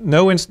there is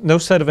no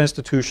set of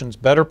institutions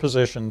better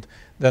positioned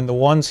than the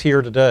ones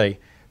here today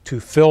to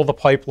fill the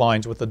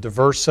pipelines with a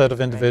diverse set of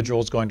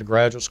individuals going to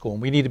graduate school.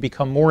 And we need to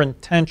become more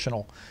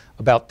intentional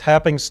about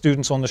tapping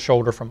students on the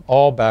shoulder from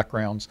all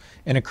backgrounds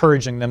and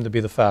encouraging them to be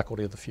the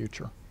faculty of the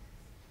future.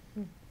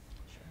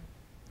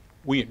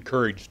 We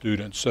encourage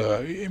students,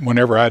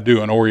 whenever I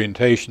do an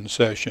orientation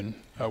session,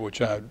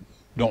 which I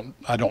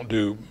don't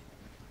do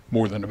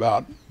more than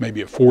about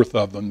maybe a fourth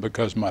of them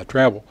because of my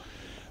travel,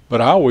 but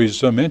I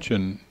always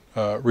mention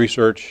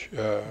research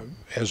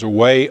as a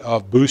way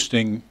of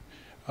boosting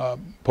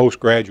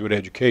postgraduate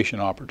education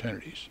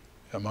opportunities,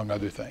 among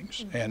other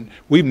things. And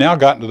we've now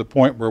gotten to the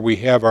point where we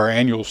have our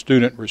annual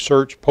student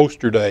research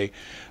poster day.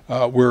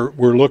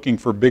 We're looking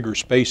for bigger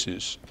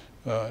spaces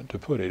to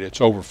put it.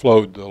 It's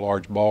overflowed the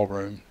large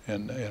ballroom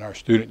in our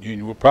student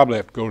union. We'll probably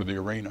have to go to the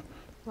arena.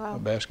 Wow.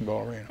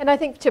 Basketball arena. And I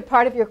think to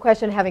part of your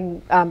question,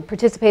 having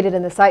participated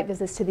in the site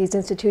visits to these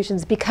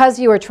institutions, because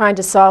you are trying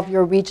to solve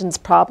your region's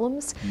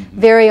problems,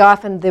 very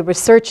often the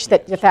research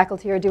that the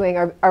faculty are doing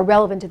are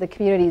relevant to the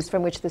communities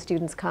from which the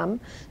students come.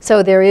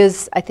 So there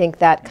is, I think,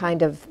 that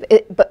kind of,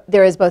 but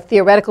there is both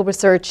theoretical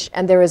research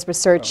and there is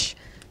research.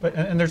 But,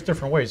 and there's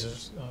different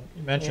ways.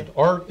 You mentioned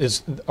art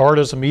as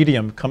a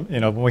medium. You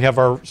know, when we have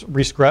our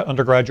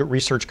undergraduate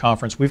research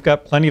conference, we've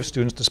got plenty of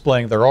students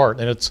displaying their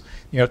art, and it's,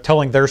 you know,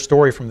 telling their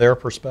story from their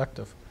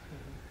perspective.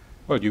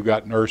 Well, you've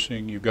got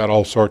nursing, you've got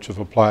all sorts of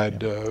applied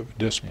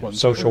disciplines.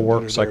 Social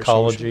work,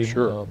 psychology,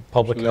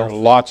 public health. There are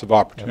lots of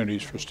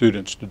opportunities for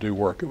students to do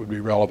work that would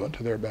be relevant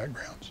to their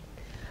backgrounds.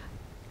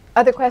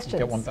 Other questions?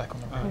 Get one back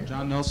on the right.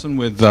 John Nelson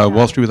with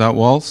Wall Street Without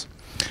Walls.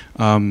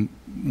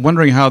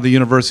 Wondering how the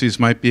universities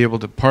might be able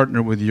to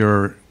partner with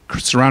your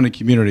surrounding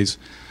communities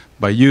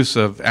by use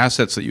of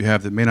assets that you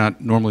have that may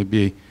not normally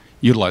be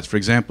utilized. For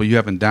example, you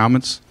have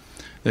endowments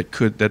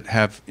that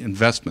have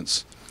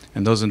investments,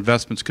 and those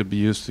investments could be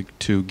used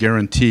to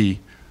guarantee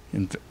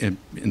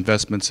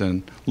investments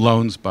and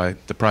loans by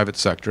the private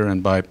sector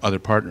and by other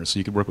partners. So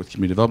you could work with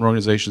community development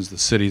organizations, the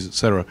cities, et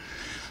cetera.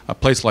 A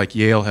place like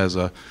Yale has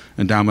an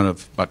endowment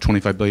of about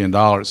 $25 billion,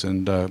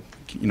 and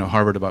you know,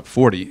 Harvard about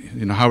 40.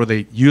 You know, how are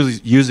they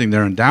using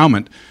their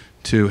endowment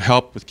to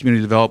help with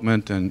community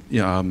development and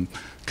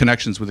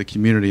connections with the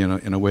community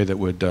in a way that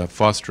would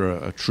foster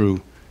a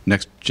true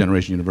next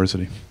generation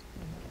university?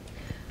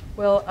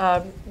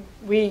 Well,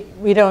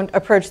 we don't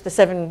approach the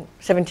 17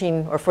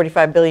 or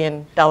 $45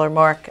 billion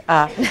mark,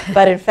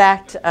 but in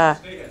fact,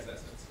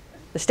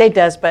 the state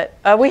does. But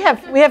we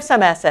have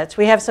some assets.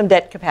 We have some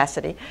debt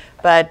capacity,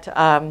 but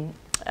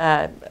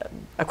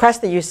across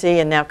the UC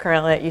and now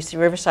currently at UC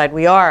Riverside,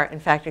 we are in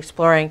fact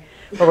exploring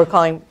what we're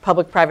calling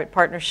public-private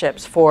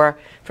partnerships for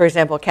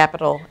example,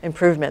 capital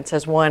improvements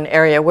as one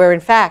area where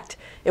in fact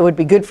it would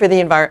be good for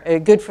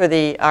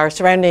our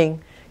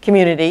surrounding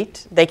community.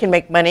 They can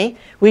make money.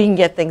 We can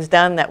get things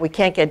done that we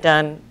can't get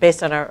done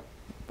based on our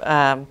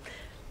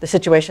the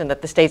situation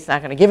that the state's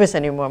not going to give us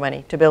any more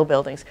money to build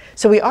buildings.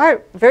 So we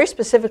are very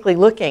specifically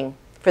looking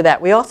for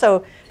that. We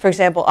also, for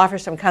example, offer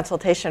some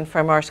consultation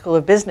from our School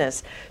of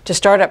Business to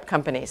startup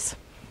companies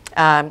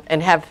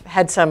and have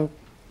had some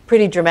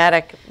pretty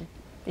dramatic,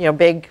 you know,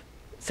 big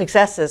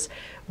successes.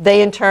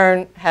 They in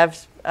turn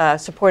have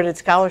supported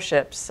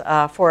scholarships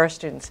for our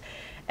students.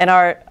 And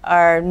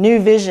our new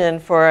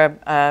vision for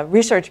a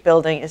research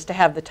building is to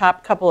have the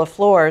top couple of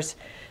floors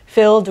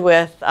filled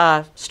with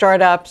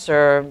startups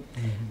or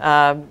you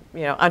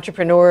know,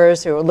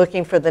 entrepreneurs who are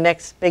looking for the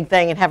next big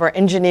thing, and have our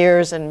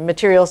engineers and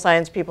material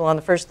science people on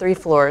the first 3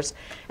 floors,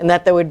 and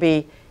that there would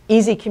be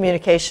easy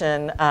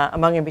communication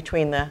among and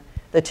between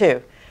the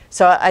two.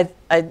 So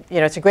you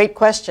know, it's a great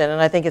question, and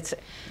I think it's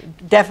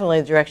definitely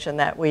the direction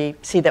that we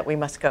see that we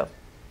must go.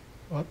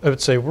 Well, I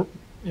would say, you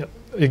know,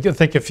 I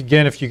think if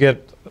you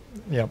get,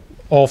 you know,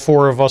 all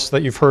 4 of us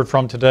that you've heard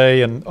from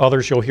today and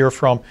others you'll hear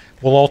from,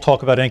 we'll all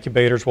talk about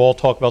incubators, we'll all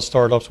talk about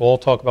startups, we'll all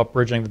talk about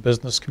bridging the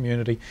business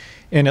community.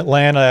 In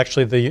Atlanta,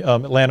 actually, the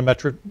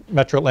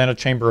Metro Atlanta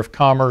Chamber of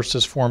Commerce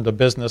has formed a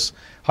business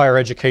higher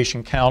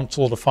education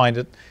council to find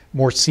it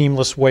more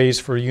seamless ways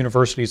for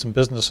universities and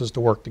businesses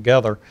to work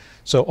together.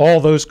 So all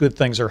those good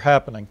things are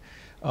happening.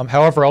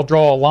 However, I'll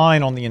draw a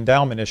line on the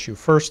endowment issue.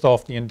 First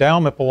off, the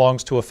endowment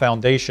belongs to a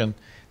foundation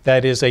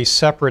that is a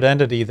separate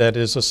entity that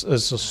is a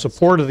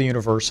support of the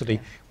university.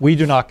 We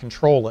do not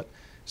control it.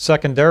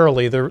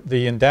 Secondarily,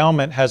 the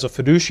endowment has a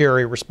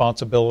fiduciary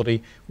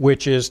responsibility,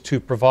 which is to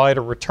provide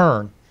a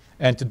return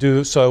and to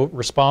do so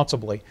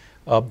responsibly.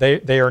 They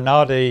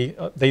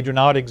do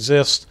not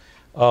exist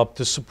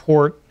to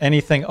support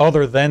anything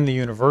other than the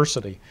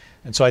university.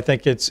 And so I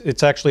think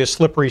it's actually a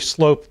slippery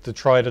slope to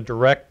try to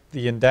direct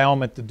the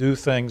endowment to do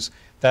things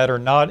that are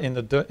not in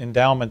the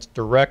endowment's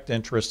direct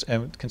interest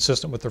and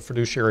consistent with their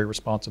fiduciary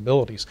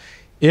responsibilities.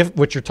 If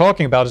what you're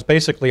talking about is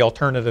basically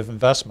alternative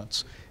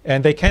investments,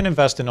 and they can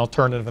invest in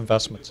alternative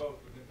investments.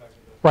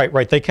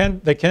 Right. They can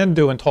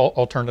do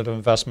alternative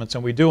investments,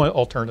 and we do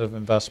alternative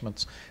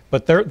investments.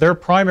 But their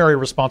primary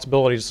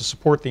responsibility is to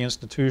support the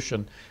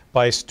institution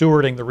by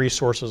stewarding the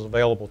resources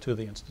available to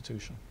the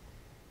institution.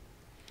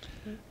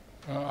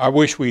 I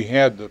wish we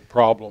had the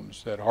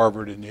problems that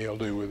Harvard and Yale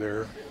do with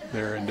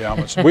their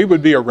endowments. We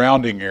would be a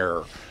rounding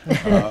error.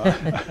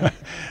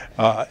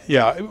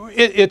 Yeah,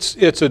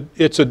 it's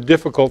a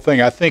difficult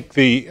thing. I think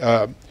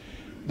the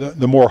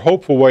more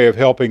hopeful way of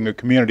helping the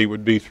community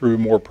would be through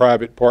more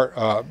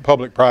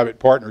public-private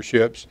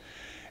partnerships,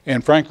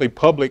 and frankly,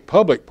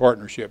 public-public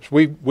partnerships.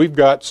 We've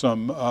got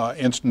some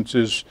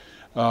instances,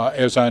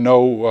 as I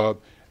know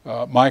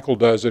Michael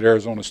does at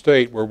Arizona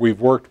State, where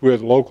we've worked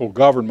with local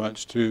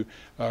governments to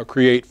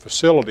create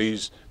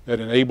facilities that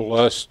enable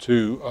us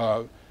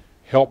to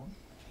help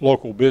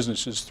local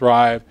businesses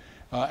thrive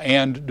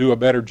and do a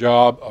better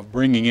job of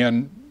bringing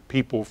in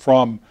people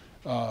from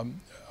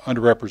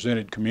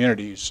underrepresented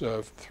communities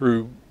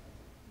through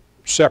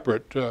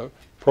separate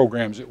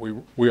programs that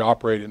we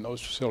operate in those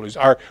facilities.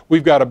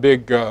 We've got a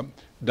big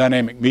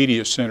dynamic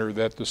media center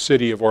that the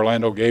city of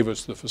Orlando gave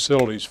us the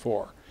facilities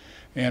for.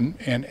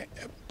 And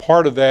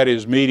part of that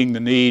is meeting the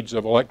needs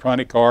of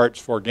electronic arts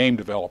for game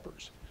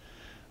developers.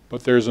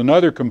 But there's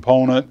another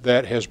component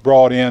that has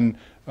brought in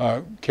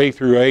K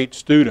through 8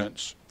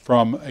 students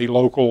from a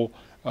local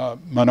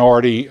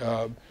minority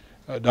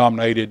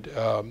dominated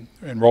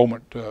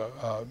enrollment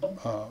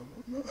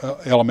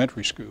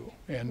elementary school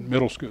and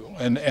middle school.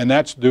 And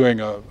that's doing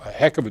a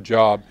heck of a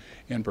job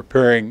in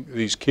preparing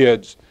these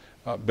kids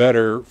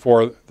better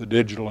for the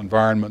digital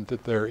environment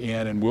that they're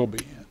in and will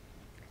be in.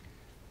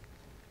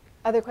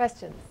 Other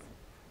questions?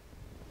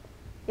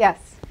 Yes.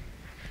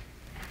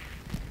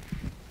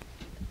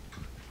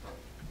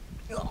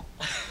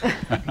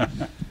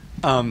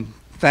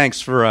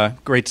 Thanks for a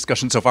great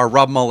discussion so far.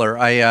 Rob Muller.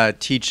 I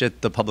teach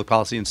at the Public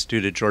Policy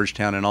Institute at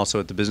Georgetown and also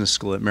at the Business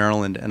School at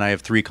Maryland, and I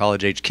have 3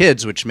 college-age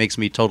kids, which makes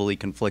me totally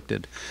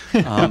conflicted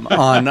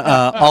on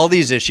all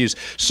these issues.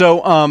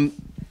 So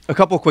a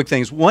couple of quick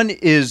things. One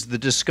is the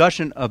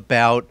discussion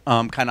about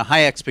kind of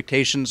high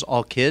expectations,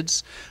 all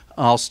kids,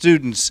 all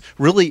students,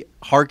 really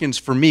harkens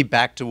for me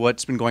back to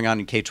what's been going on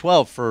in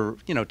K-12 for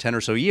 10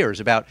 or so years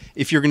about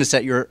if you're going to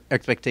set your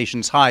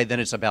expectations high, then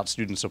it's about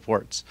student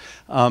supports.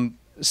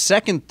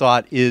 Second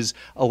thought is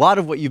a lot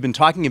of what you've been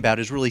talking about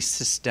is really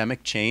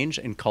systemic change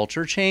and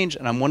culture change,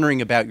 and I'm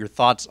wondering about your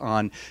thoughts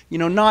on,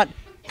 not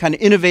kind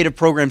of innovative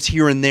programs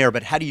here and there,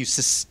 but how do you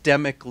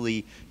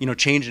systemically,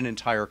 change an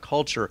entire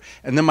culture?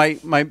 And then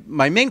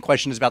my main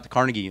question is about the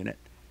Carnegie Unit,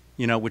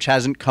 which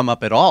hasn't come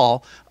up at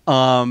all.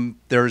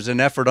 There's an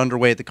effort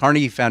underway at the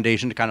Carnegie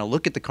Foundation to kind of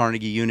look at the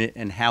Carnegie Unit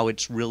and how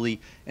it's really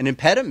an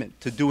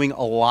impediment to doing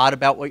a lot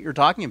about what you're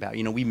talking about.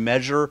 We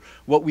measure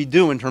what we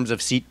do in terms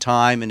of seat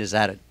time, and is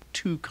that a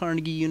 2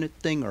 Carnegie Unit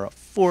thing or a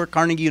 4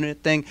 Carnegie Unit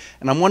thing?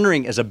 And I'm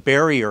wondering, as a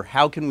barrier,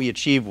 how can we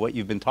achieve what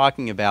you've been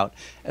talking about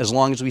as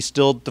long as we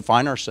still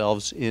define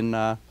ourselves in,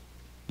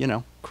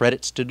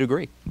 credits to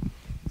degree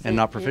and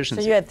not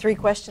proficiency? So you had 3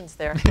 questions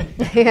there.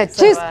 Yeah,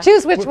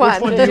 choose which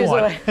one. Which one do you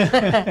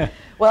want?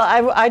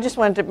 Well, I just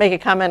wanted to make a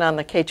comment on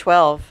the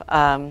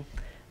K-12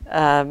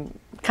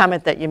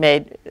 comment that you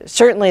made.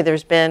 Certainly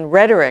there's been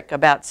rhetoric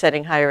about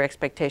setting higher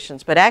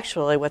expectations, but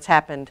actually what's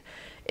happened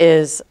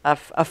is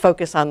a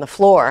focus on the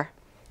floor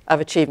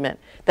of achievement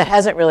that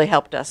hasn't really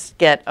helped us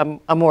get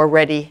a more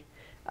ready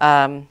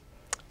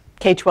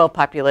K-12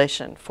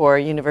 population for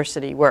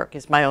university work,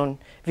 is my own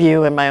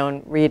view and my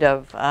own read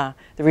of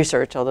the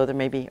research, although there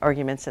may be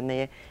arguments in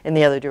the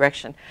other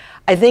direction.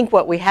 I think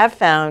what we have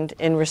found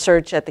in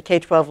research at the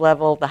K-12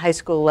 level, the high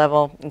school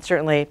level, and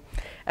certainly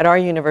at our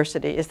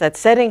university, is that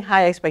setting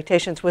high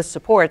expectations with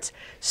supports,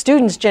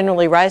 students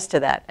generally rise to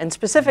that. And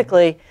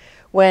specifically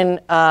when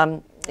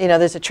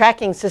there's a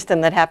tracking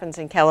system that happens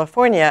in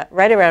California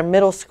right around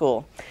middle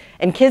school,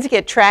 and kids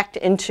get tracked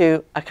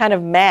into a kind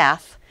of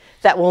math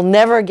that will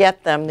never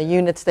get them the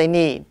units they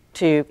need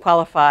to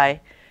qualify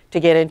to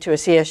get into a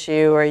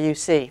CSU or a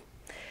UC.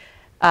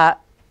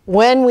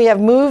 When we have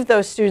moved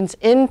those students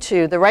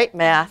into the right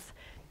math,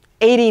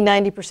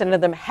 80–90%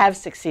 of them have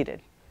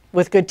succeeded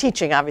with good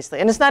teaching, obviously.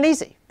 And it's not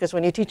easy, because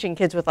when you're teaching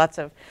kids with lots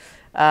of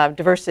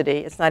diversity,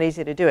 it's not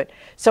easy to do it.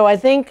 So I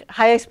think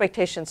high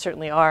expectations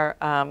certainly are,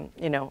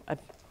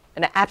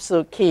 an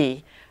absolute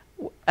key,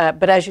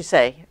 but as you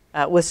say,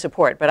 with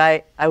support. But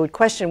I would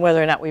question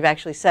whether or not we've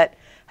actually set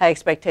high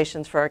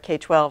expectations for our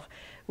K-12.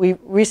 We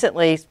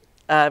recently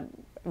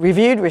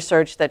reviewed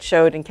research that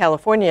showed, in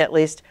California at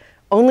least,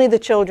 only the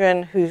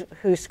children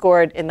who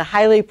scored in the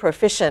highly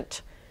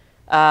proficient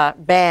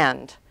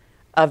band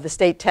of the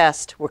state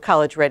test were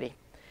college ready.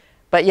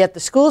 But yet the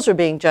schools were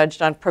being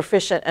judged on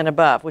proficient and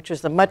above, which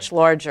was the much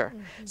larger.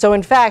 So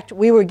in fact,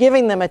 we were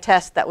giving them a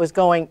test that was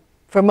going,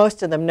 for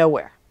most of them,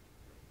 nowhere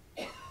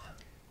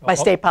by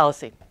state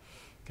policy.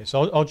 Okay,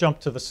 so I'll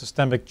jump to the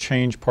systemic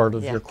change part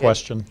of your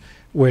question,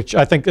 which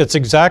I think it's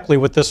exactly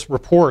what this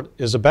report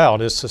is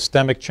about, is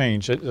systemic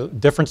change. A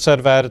different set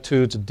of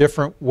attitudes, a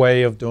different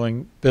way of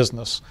doing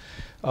business,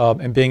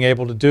 and being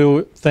able to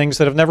do things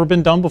that have never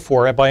been done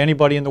before by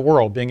anybody in the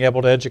world, being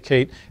able to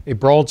educate a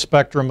broad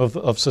spectrum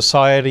of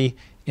society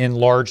in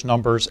large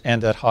numbers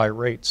and at high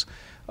rates.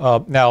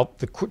 Now,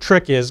 the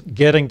trick is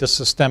getting to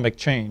systemic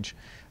change.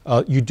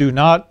 You do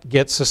not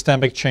get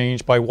systemic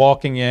change by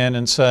walking in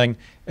and saying,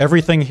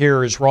 everything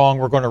here is wrong,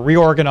 we're going to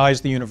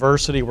reorganize the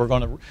university, we're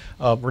going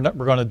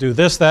to do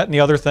this, that, and the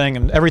other thing,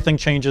 and everything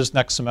changes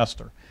next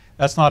semester.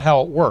 That's not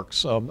how it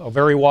works. A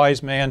very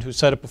wise man who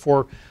said it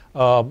before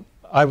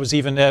I was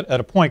even at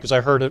a point, because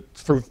I heard it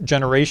through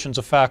generations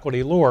of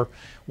faculty lore,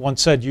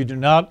 once said, you do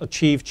not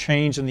achieve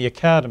change in the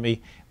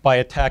academy by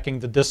attacking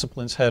the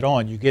disciplines head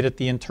on. You get at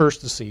the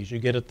interstices, you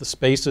get at the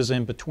spaces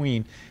in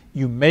between.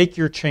 You make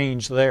your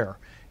change there.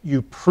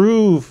 You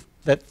prove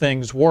that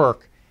things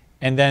work,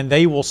 and then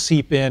they will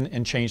seep in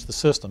and change the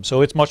system.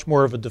 So it's much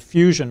more of a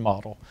diffusion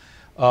model.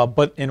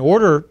 But in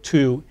order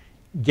to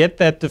get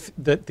that,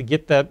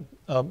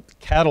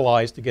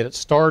 catalyzed, to get it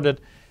started,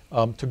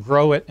 to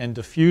grow it and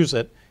diffuse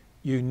it,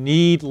 you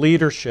need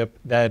leadership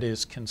that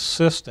is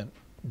consistent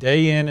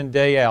day in and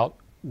day out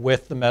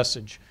with the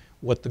message,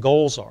 what the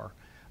goals are.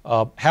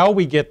 How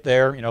we get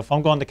there, if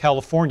I'm going to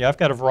California, I've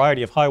got a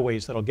variety of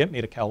highways that'll get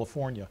me to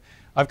California.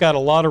 I've got a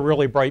lot of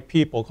really bright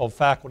people called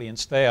faculty and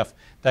staff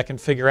that can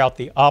figure out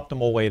the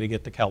optimal way to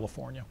get to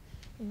California.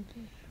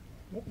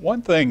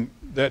 One thing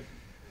that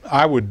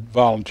I would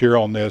volunteer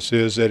on this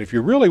is that if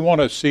you really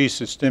want to see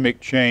systemic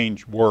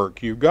change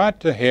work, you've got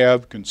to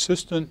have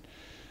consistent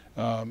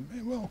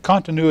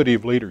continuity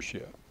of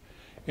leadership.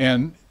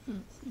 And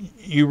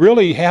you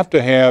really have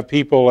to have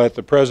people at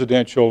the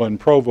presidential and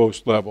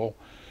provost level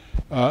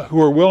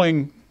who are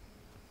willing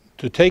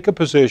to take a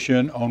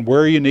position on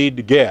where you need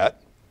to get,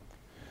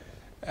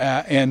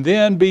 and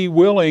then be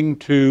willing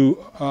to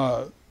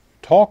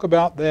talk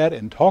about that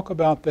and talk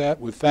about that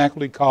with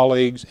faculty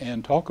colleagues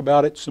and talk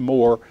about it some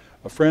more.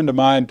 A friend of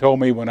mine told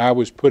me when I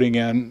was putting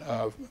in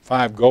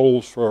 5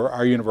 goals for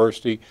our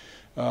university,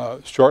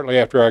 shortly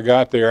after I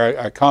got there,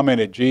 I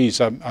commented,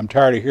 geez, I'm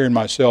tired of hearing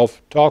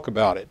myself talk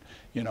about it.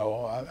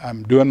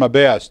 I'm doing my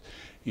best.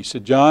 He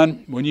said,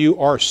 John, when you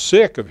are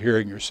sick of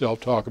hearing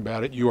yourself talk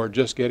about it, you are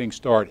just getting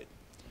started.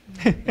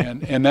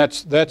 and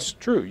that's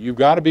true. You've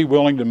got to be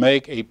willing to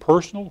make a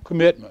personal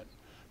commitment,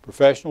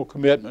 professional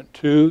commitment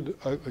to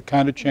the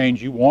kind of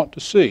change you want to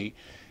see.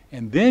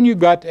 And then you've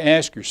got to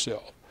ask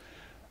yourself,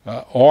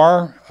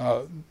 are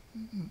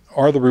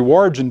the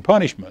rewards and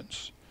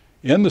punishments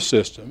in the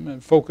system,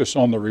 and focus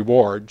on the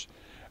rewards,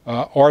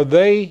 are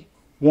they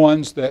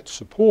ones that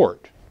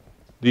support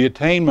the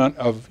attainment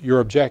of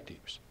your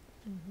objectives?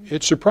 Mm-hmm.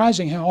 It's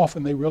surprising how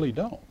often they really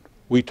don't.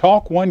 We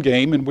talk one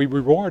game and we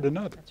reward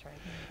another. That's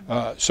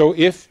right. So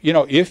if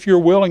you're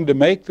willing to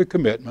make the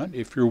commitment,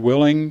 if you're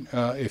willing,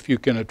 if you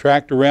can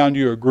attract around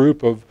you a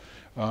group of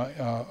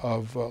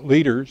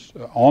leaders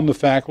on the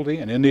faculty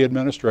and in the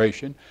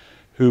administration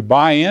who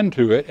buy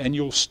into it, and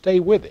you'll stay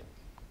with it.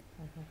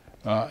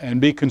 And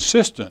be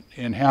consistent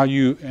in how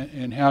you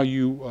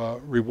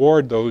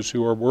reward those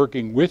who are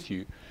working with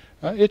you.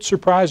 It's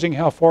surprising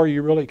how far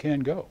you really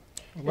can go.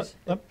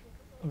 Let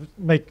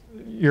make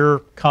your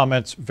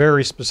comments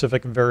very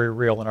specific and very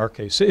real in our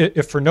case.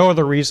 If for no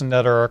other reason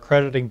that our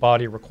accrediting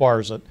body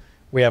requires it,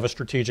 we have a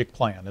strategic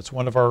plan. It's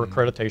one of our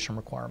accreditation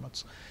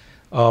requirements.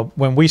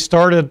 When we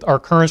started our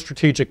current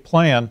strategic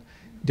plan,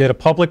 did a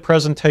public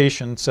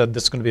presentation, said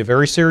this is going to be a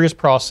very serious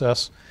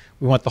process.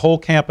 We want the whole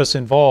campus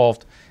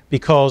involved,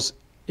 because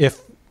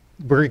if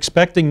we're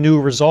expecting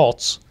new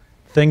results,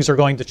 things are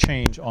going to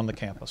change on the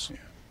campus.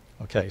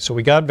 Okay, so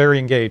we got very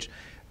engaged.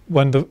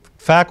 When the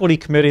faculty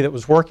committee that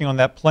was working on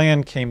that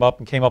plan came up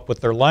with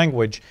their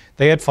language,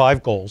 they had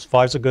 5 goals.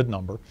 5's a good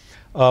number.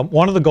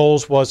 One of the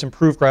goals was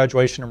improve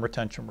graduation and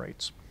retention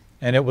rates,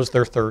 and it was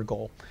their 3rd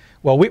goal.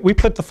 Well, we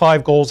put the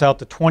 5 goals out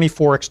to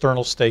 24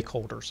 external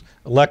stakeholders,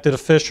 elected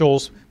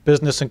officials,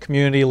 business and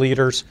community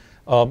leaders,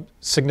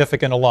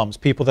 significant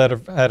alums, people that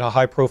have had a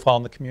high profile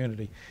in the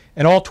community.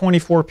 And all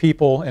 24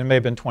 people, and it may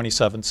have been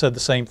 27, said the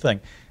same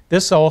thing.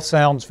 This all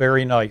sounds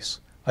very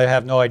nice. I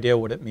have no idea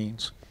what it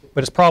means,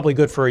 but it's probably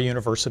good for a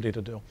university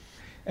to do.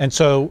 And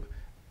so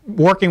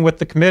working with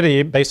the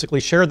committee, basically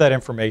shared that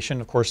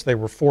information. Of course, they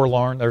were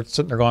forlorn. They're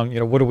sitting there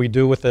going, what do we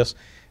do with this?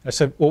 I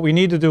said, what we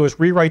need to do is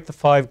rewrite the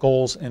 5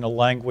 goals in a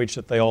language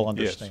that they all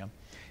understand.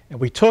 Yes. And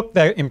we took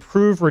that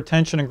improved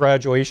retention and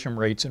graduation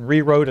rates and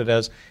rewrote it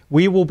as,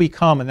 we will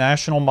become a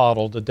national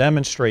model to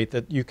demonstrate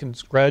that you can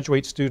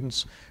graduate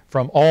students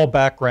from all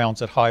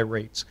backgrounds at high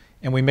rates.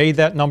 and we made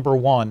that number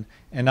one.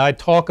 And I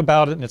talk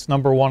about it, and it's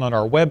number one on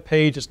our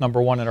webpage, it's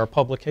number one in our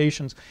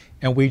publications,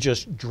 and we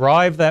just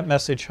drive that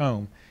message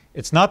home.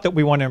 It's not that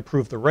we want to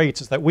improve the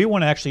rates, it's that we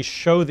want to actually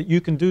show that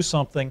you can do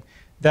something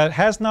that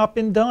has not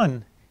been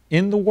done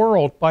in the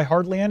world by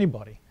hardly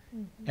anybody.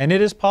 And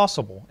it is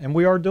possible, and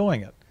we are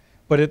doing it.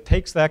 But it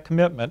takes that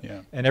commitment,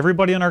 and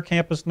everybody on our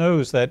campus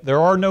knows that there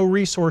are no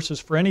resources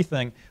for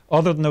anything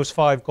other than those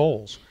 5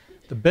 goals.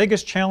 The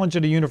biggest challenge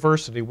at a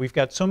university, we've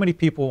got so many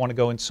people who want to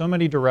go in so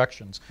many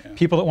directions.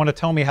 People that want to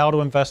tell me how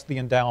to invest the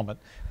endowment.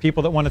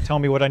 People that want to tell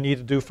me what I need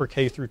to do for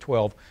K through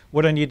 12,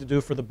 what I need to do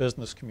for the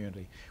business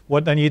community,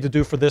 what I need to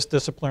do for this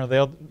discipline or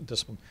the other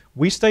discipline.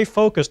 We stay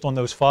focused on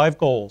those 5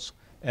 goals,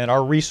 and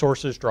our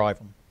resources drive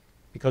them.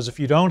 Because if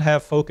you don't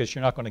have focus,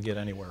 you're not going to get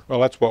anywhere. Well,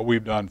 that's what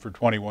we've done for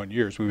 21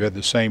 years. We've had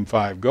the same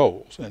 5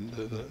 goals. And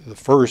the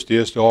first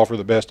is to offer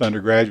the best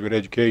undergraduate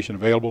education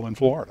available in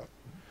Florida.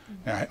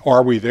 Now,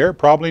 are we there?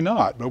 Probably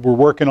not. But we're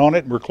working on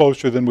it, and we're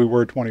closer than we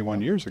were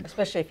 21 years ago.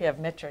 Especially if you have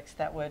metrics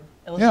that would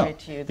illustrate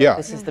to you that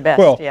this is the best.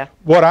 Well,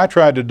 what I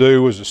tried to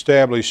do was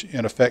establish,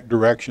 in effect,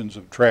 directions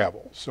of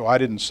travel. So I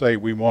didn't say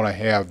we want to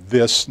have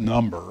this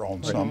number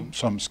on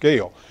some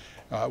scale.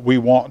 We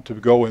want to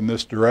go in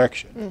this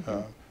direction.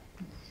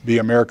 Be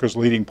America's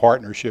leading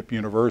partnership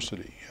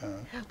university.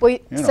 Well,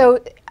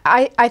 so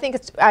I think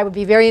I would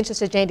be very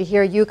interested, Jane, to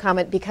hear you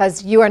comment,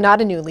 because you are not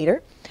a new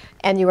leader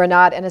and you are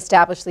not an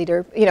established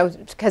leader, you know,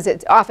 because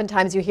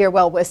oftentimes you hear,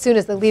 well, as soon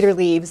as the leader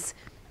leaves,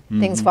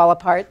 things fall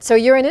apart. So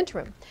you're an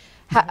interim.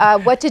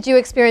 What did you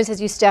experience as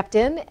you stepped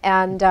in,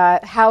 and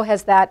how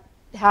has that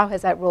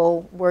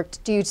role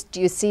worked? Do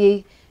you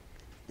see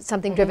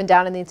something driven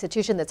down in the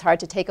institution that's hard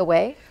to take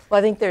away? Well,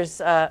 I think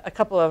there's a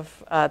couple of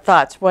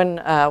thoughts. One,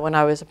 when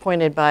I was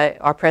appointed by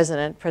our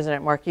president,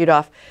 President Mark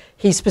Yudof,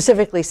 he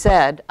specifically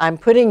said, I'm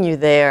putting you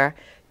there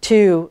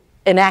to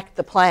enact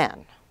the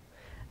plan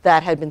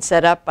that had been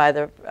set up by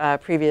the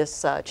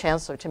previous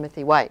Chancellor,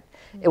 Timothy White.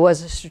 It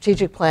was a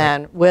strategic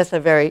plan with a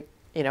very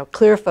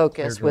clear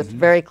focus, with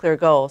very clear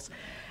goals.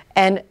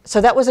 And so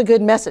that was a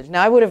good message.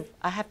 Now I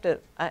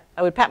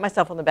would pat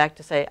myself on the back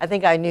to say, I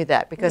think I knew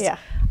that, because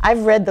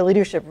I've read the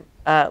leadership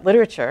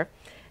literature,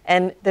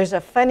 and there's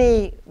a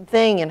funny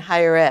thing in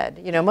higher ed.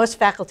 You know, most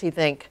faculty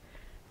think,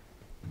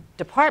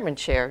 department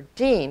chair,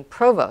 dean,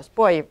 provost,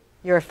 boy,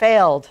 you're a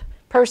failed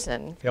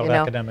person. Failed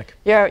academic.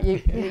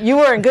 You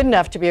weren't good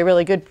enough to be a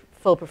really good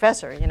full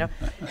professor, you know.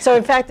 So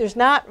in fact, there's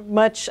not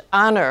much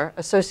honor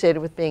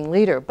associated with being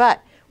leader.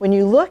 But when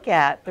you look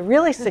at the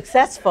really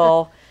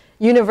successful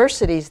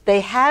universities, they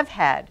have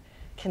had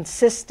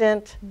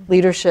consistent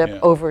leadership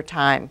over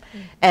time.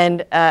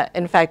 And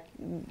in fact,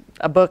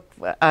 a book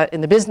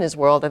in the business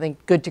world, I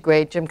think Good to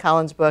Great, Jim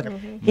Collins' book,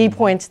 he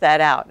points that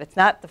out. It's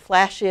not the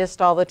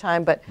flashiest all the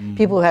time, but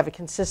people who have a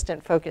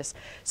consistent focus.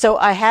 So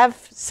I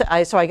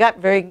got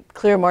very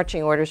clear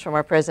marching orders from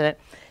our president.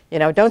 You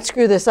know, don't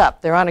screw this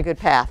up. They're on a good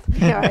path.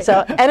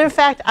 So, and in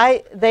fact,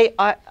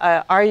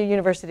 our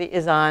university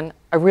is on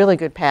a really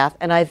good path,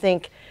 and I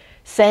think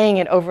saying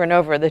it over and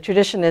over. The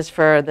tradition is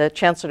for the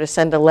chancellor to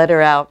send a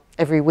letter out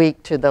every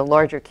week to the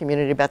larger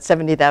community. About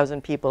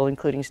 70,000 people,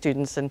 including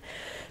students and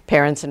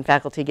parents and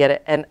faculty, get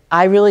it. And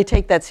I really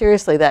take that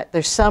seriously, that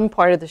there's some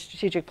part of the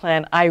strategic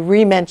plan I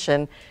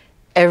re-mention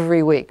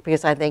every week,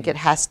 because I think it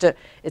has to,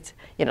 it's,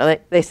 you know,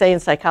 they say in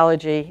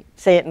psychology,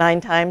 say it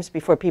 9 times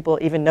before people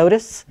even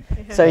notice.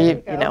 So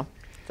you know.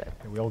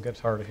 We all get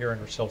tired of hearing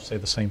ourselves say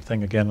the same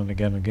thing again and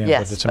again and again,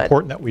 yes, but it's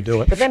important that we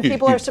do it. But then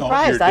people are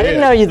surprised. I didn't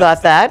know you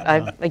thought that.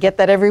 I get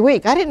that every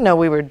week. I didn't know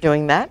we were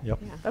doing that. Yep.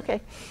 Yeah.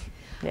 Okay.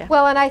 Yeah.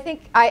 Well, and I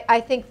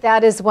think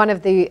that is one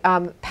of the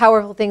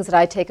powerful things that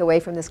I take away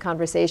from this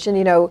conversation.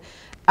 You know,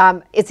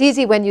 it's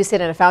easy when you sit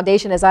in a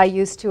foundation, as I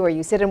used to, or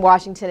you sit in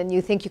Washington and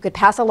you think you could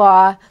pass a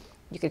law,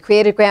 you could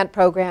create a grant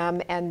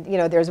program, and you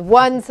know there's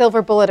one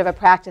silver bullet of a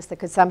practice that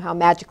could somehow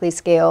magically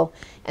scale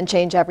and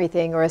change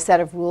everything, or a set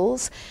of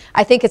rules.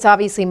 I think it's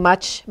obviously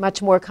much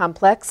more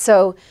complex.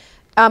 So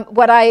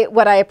what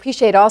I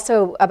appreciate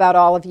also about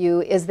all of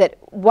you is that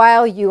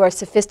while you are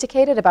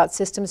sophisticated about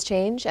systems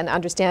change and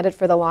understand it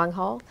for the long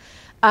haul,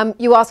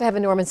 you also have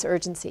enormous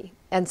urgency.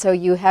 And so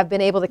you have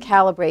been able to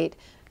calibrate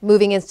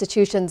moving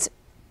institutions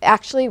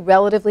actually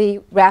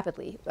relatively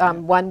rapidly.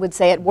 One would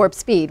say at warp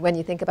speed when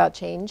you think about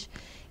change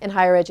in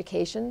higher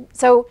education.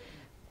 So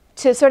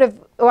to sort of,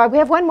 we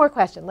have one more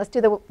question. Let's do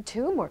the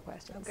 2 more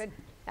questions. Oh, good.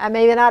 I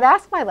may not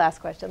ask my last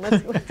question.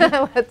 Let's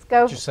let's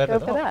go for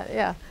that.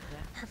 Yeah.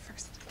 Her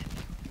first.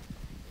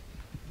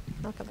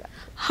 I'll come back.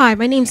 Hi,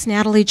 my name's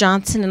Natalie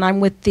Johnson, and I'm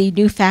with the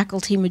New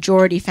Faculty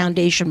Majority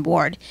Foundation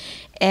Board.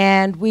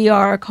 And we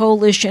are a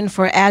coalition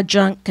for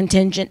adjunct,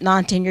 contingent,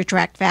 non-tenure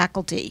track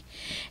faculty.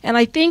 And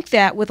I think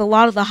that with a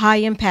lot of the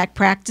high-impact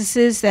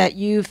practices that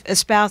you've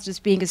espoused as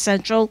being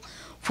essential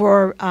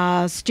for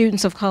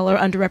students of color,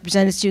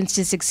 underrepresented students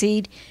to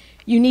succeed,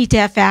 you need to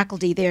have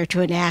faculty there to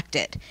enact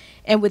it.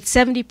 And with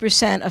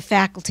 70% of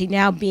faculty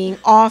now being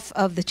off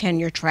of the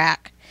tenure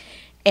track,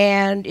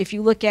 and if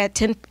you look at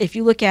the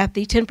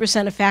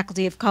 10% of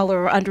faculty of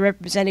color or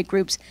underrepresented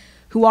groups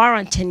who are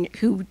on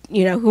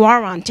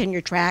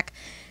tenure track,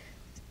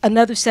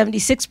 another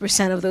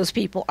 76% of those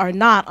people are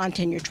not on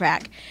tenure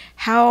track.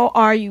 How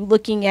are you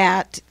looking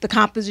at the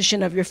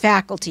composition of your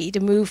faculty to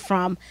move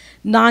from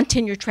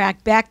non-tenure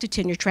track back to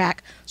tenure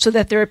track so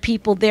that there are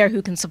people there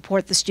who can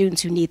support the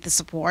students who need the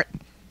support?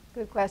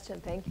 Good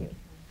question. Thank you.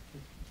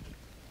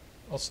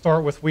 I'll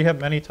start with, we have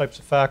many types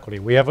of faculty.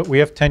 We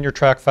have tenure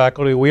track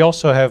faculty. We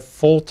also have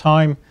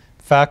full-time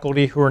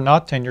faculty who are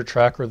not tenure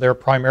track, or they're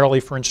primarily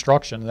for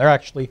instruction. They're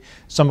actually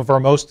some of our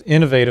most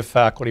innovative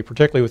faculty,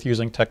 particularly with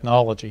using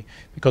technology,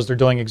 because they're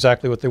doing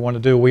exactly what they want to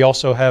do. We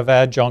also have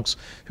adjuncts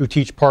who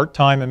teach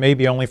part-time and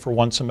maybe only for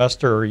one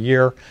semester or a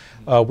year.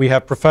 We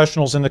have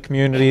professionals in the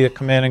community that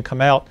come in and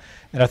come out.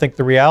 And I think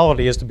the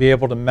reality is, to be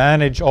able to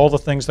manage all the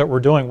things that we're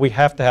doing, we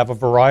have to have a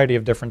variety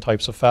of different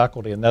types of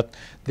faculty. And that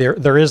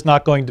there is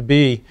not going to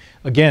be,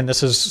 again,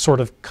 this is sort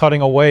of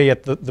cutting away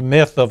at the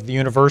myth of the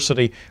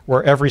university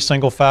where every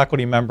single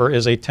faculty member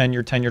is a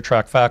tenure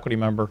track faculty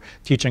member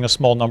teaching a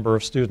small number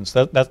of students.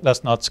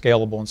 That's not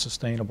scalable and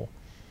sustainable.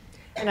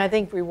 And I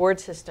think reward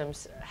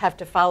systems have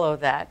to follow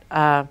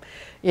that.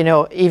 You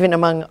know, even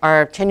among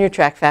our tenure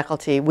track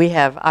faculty, we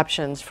have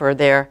options for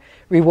their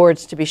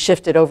rewards to be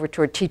shifted over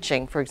toward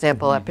teaching, for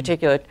example, at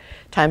particular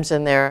times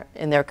in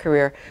their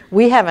career.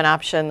 We have an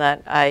option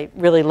that I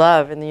really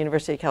love in the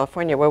University of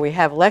California, where we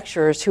have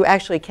lecturers who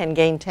actually can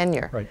gain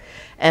tenure. Right.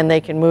 And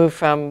they can move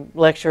from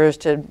lecturers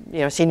to, you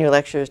know, senior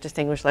lecturers,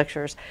 distinguished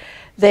lecturers.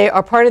 They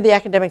are part of the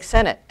academic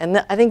senate.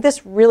 And I think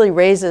this really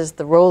raises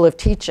the role of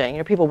teaching. You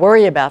know, people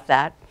worry about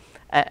that,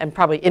 and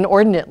probably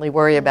inordinately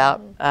worry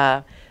about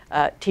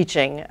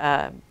teaching,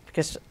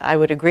 because I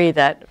would agree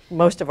that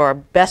most of our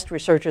best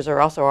researchers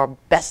are also our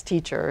best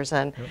teachers.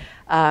 And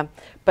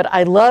but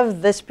I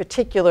love this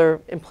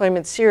particular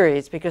employment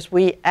series because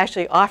we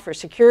actually offer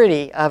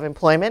security of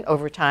employment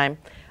over time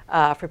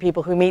for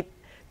people who meet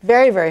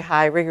very, very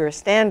high rigorous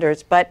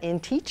standards, but in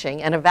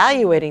teaching and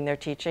evaluating their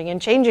teaching and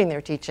changing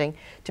their teaching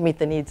to meet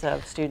the needs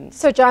of students.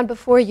 So John,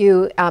 before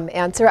you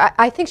answer,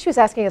 I think she was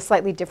asking a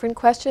slightly different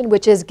question,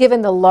 which is,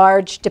 given the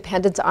large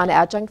dependence on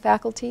adjunct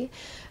faculty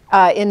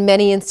in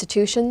many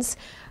institutions,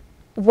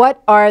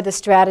 what are the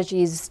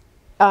strategies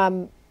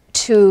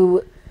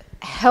to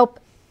help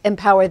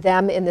empower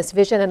them in this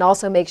vision, and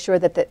also make sure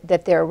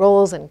that their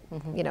roles and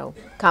you know,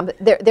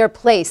 their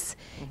place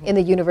in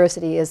the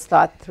university is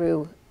thought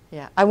through?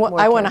 Yeah, I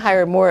want to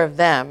hire more of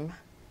them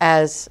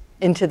as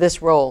into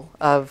this role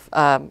of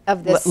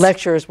this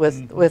lecturers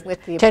with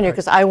tenure,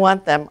 because I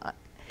want them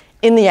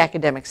in the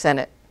academic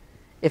senate,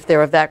 if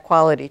they're of that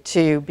quality,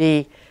 to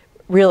be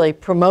really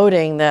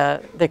promoting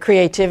the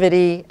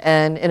creativity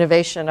and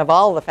innovation of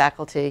all the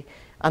faculty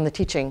on the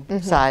teaching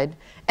side,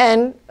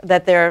 and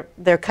that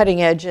they're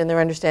cutting edge in their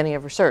understanding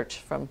of research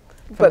from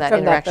that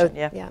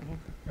interaction.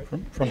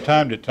 From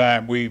time to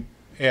time, we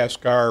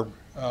ask our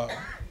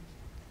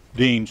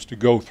deans to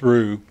go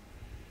through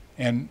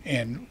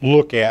and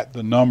look at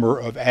the number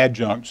of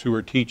adjuncts who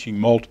are teaching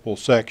multiple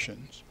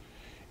sections.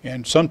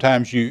 And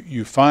sometimes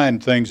you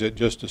find things that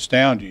just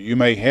astound you. You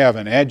may have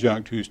an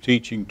adjunct who's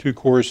teaching 2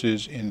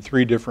 courses in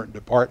 3 different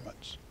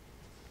departments.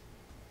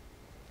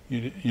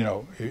 You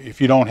know,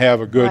 if you don't have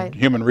a good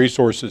human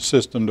resources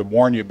system to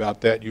warn you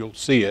about that, you'll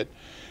see it.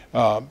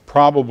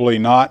 Probably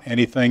not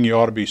anything you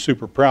ought to be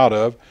super proud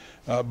of,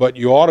 but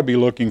you ought to be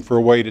looking for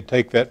a way to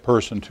take that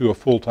person to a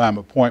full-time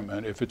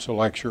appointment if it's a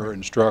lecturer,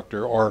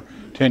 instructor, or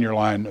tenure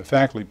line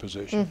faculty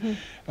position.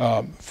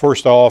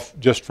 First off,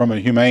 just from a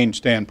humane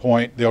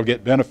standpoint, they'll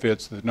get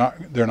benefits that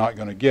they're not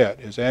going to get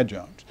as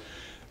adjuncts.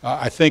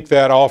 I think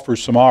that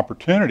offers some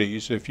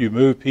opportunities. If you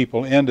move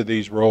people into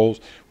these roles,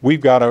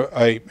 we've got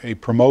a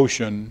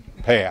promotion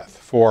path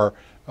for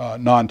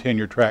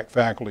non-tenure track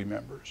faculty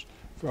members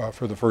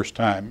for the first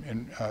time,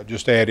 and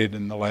just added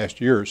in the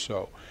last year or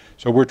so.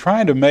 So we're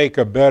trying to make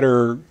a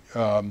better,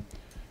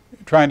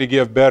 trying to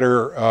give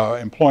better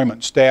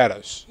employment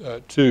status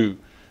to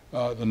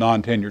the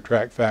non-tenure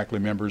track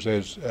faculty members,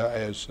 as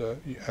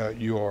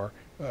you are,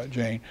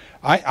 Jane.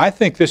 I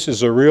think this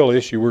is a real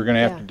issue we're going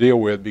to have to deal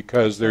with,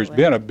 because there's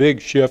been a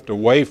big shift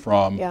away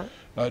from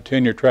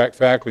tenure track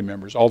faculty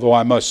members. Although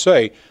I must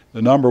say, the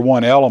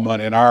 #1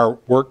 element in our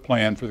work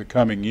plan for the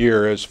coming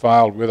year, as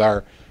filed with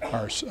our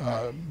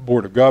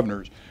Board of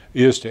Governors,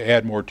 is to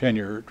add more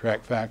tenure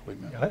track faculty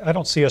members. I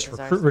don't see us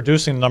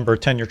reducing the number of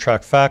tenure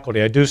track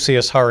faculty. I do see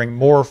us hiring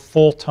more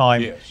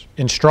full-time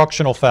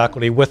instructional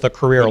faculty with a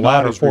career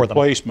ladder for them.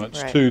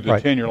 Replacements to the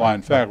tenure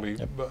line faculty.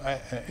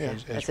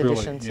 As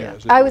additions,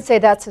 I would say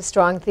that's a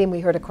strong theme we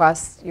heard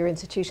across your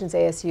institutions,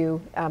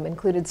 ASU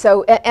included.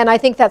 So, and I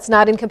think that's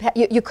not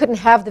incompatible. You couldn't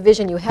have the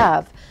vision you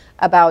have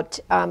about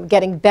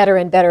getting better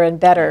and better and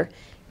better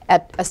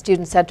at a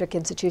student-centric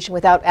institution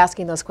without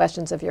asking those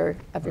questions of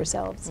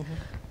yourselves.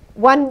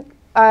 One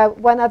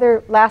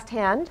other last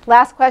hand.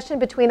 Last question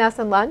between us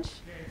and lunch.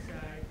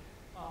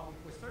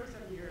 With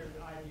 37 years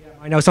at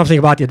IBM, I know something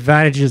about the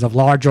advantages of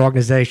large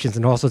organizations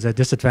and also the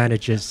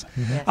disadvantages.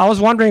 I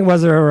was wondering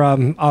whether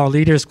our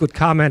leaders could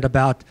comment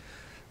about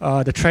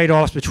the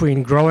trade-offs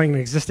between growing an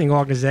existing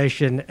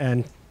organization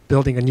and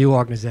building a new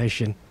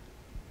organization.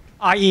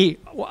 I.e.,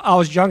 I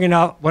was young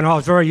enough, when I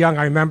was very young,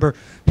 I remember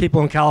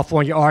people in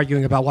California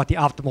arguing about what the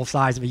optimal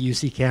size of a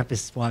UC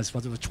campus was,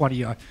 whether it was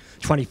 20 or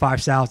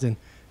 25,000.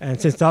 And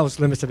since those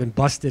limits have been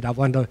busted, I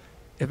wonder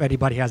if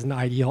anybody has an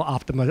ideal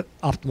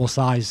optimal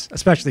size,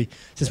 especially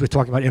since we're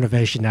talking about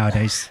innovation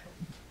nowadays.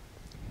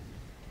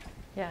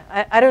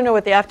 Yeah, I don't know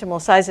what the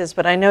optimal size is,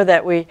 but I know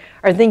that we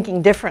are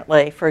thinking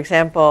differently. For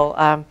example,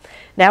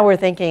 now we're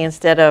thinking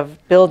instead of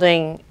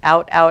building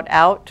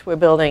out, we're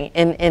building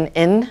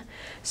in.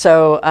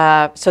 So,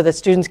 so that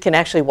students can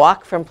actually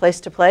walk from place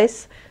to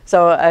place.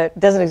 So it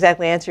doesn't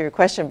exactly answer your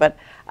question, but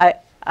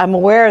I'm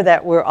aware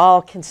that we're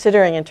all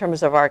considering in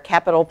terms of our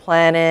capital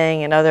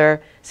planning and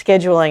other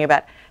scheduling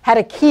about how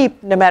to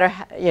keep, no matter,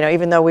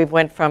 even though we've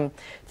went from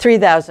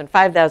 3,000,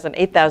 5,000,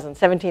 8,000,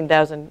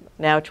 17,000,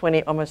 now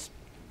almost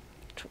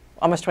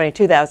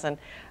 22,000.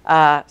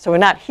 So we're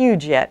not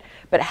huge yet,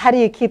 but how do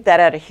you keep that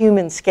at a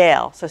human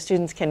scale so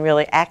students can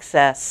really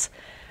access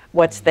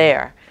what's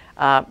there?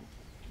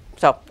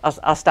 So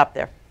I'll stop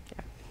there.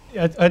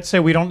 Yeah. I'd say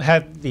we don't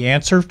have the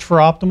answer for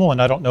optimal,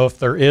 and I don't know if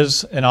there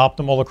is an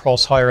optimal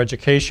across higher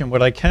education.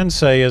 What I can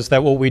say is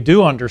that what we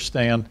do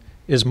understand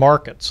is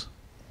markets.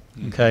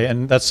 Okay,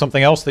 and that's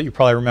something else that you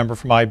probably remember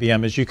from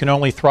IBM is you can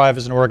only thrive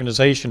as an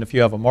organization if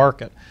you have a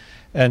market.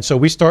 And so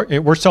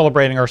we're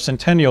celebrating our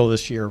centennial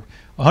this year.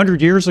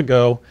 100 years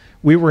ago,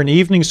 we were an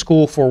evening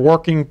school for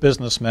working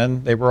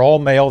businessmen. They were all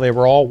male, they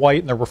were all white,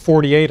 and there were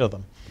 48 of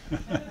them.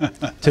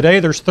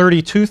 Today, there's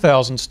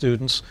 32,000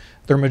 students.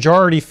 They're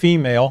majority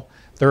female.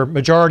 They're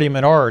majority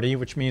minority,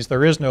 which means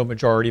there is no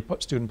majority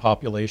student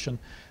population.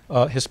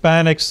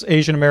 Hispanics,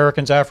 Asian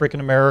Americans,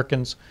 African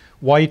Americans,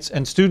 whites,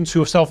 and students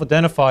who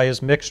self-identify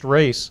as mixed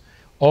race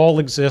all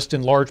exist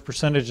in large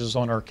percentages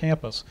on our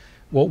campus.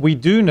 What we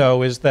do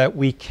know is that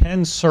we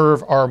can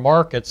serve our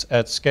markets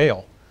at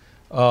scale.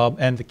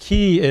 And the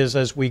key is,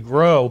 as we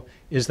grow,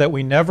 is that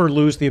we never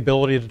lose the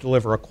ability to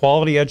deliver a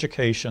quality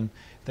education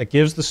that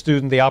gives the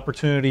student the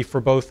opportunity for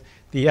both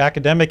the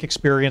academic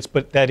experience,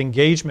 but that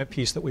engagement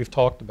piece that we've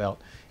talked about.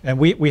 And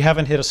we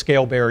haven't hit a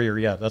scale barrier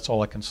yet. That's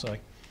all I can say.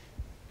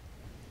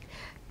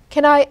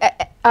 Can I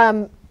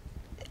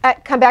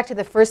come back to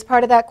the first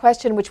part of that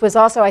question, which was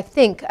also, I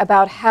think,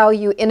 about how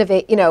you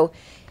innovate,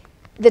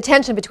 the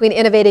tension between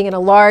innovating in a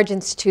large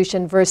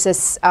institution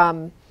versus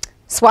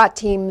SWAT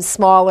teams,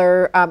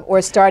 smaller,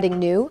 or starting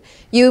new.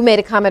 You made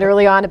a comment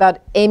early on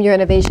about aim your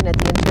innovation at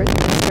the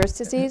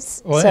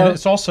interstices. Well, and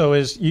it's also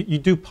you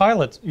do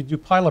pilot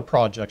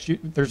projects.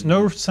 There's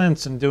no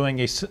sense in doing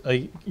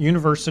a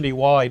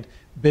university-wide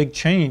big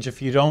change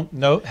if you don't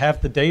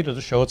have the data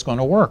to show it's going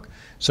to work.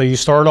 So you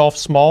start off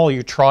small,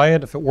 you try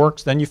it. If it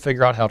works, then you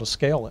figure out how to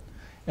scale it.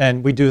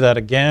 And we do that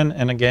again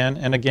and again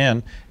and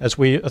again as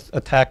we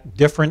attack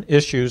different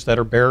issues that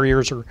are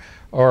barriers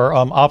or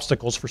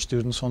obstacles for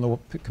students on the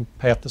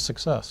path to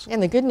success.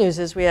 And the good news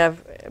is we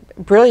have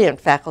brilliant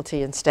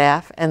faculty and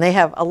staff, and they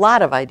have a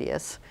lot of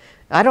ideas.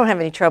 I don't have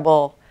any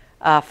trouble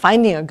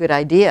finding a good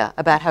idea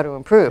about how to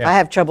improve. Yeah. I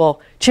have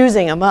trouble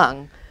choosing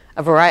among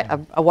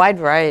a wide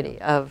variety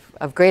of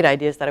great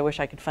ideas that I wish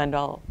I could find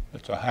all.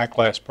 It's a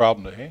high-class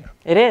problem to have.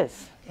 It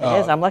is. It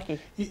is. I'm lucky.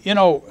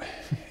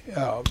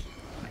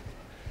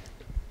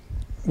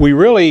 We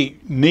really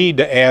need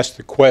to ask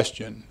the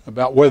question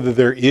about whether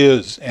there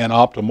is an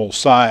optimal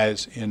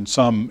size in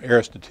some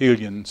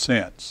Aristotelian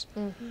sense.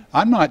 Mm-hmm.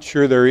 I'm not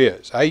sure there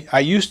is. I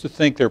used to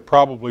think there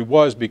probably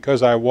was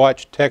because I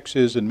watched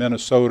Texas and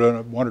Minnesota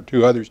and one or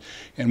two others,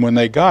 and when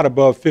they got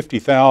above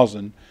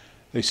 50,000,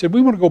 they said,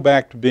 we want to go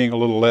back to being a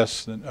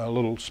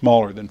little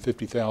smaller than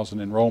 50,000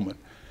 enrollment.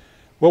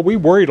 Well, we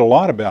worried a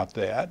lot about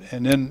that,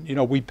 and then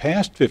we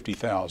passed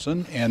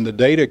 50,000, and the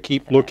data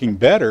keep looking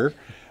better.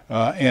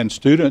 And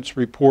students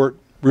report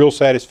real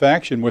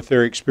satisfaction with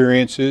their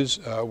experiences.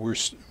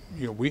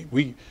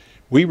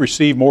 We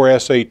receive more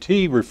SAT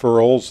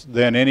referrals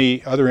than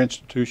any other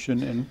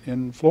institution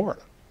in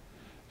Florida.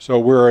 So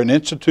we're an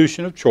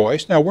institution of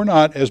choice. Now, we're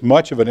not as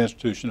much of an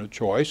institution of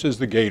choice as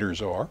the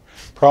Gators are.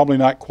 Probably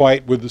not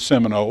quite with the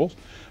Seminoles,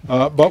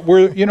 but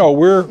we're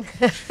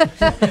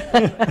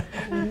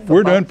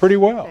doing pretty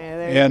well.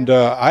 And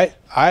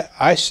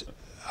I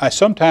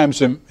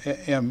sometimes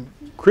am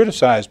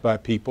criticized by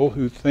people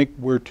who think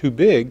we're too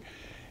big,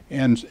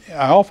 and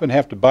I often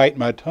have to bite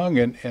my tongue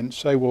and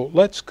say, well,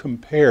 let's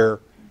compare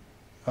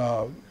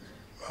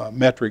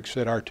metrics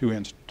at our two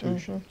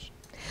institutions.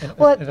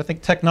 And I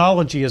think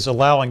technology is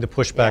allowing to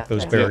push back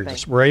those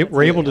barriers.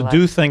 We're able to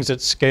do things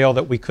at scale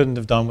that we couldn't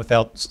have done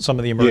without some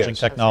of the emerging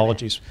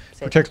technologies,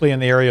 particularly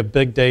in the area of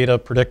big data,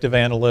 predictive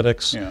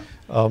analytics,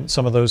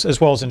 some of those, as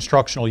well as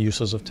instructional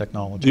uses of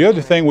technology. The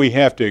other thing we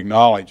have to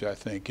acknowledge, I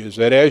think, is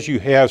that as you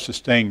have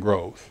sustained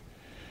growth,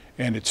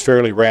 and it's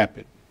fairly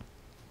rapid,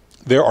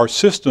 there are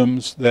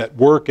systems that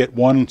work at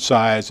one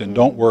size and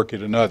don't work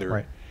at another.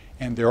 Right.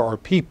 And there are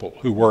people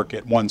who work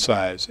at one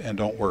size and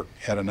don't work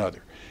at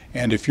another.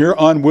 And if you're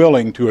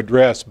unwilling to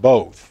address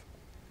both,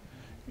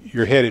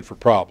 you're headed for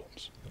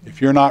problems.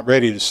 If you're not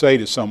ready to say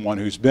to someone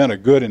who's been a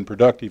good and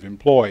productive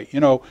employee,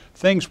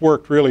 things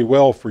worked really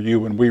well for you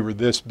when we were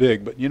this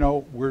big, but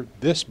we're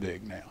this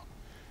big now.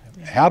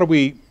 how do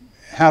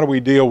we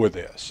deal with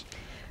this?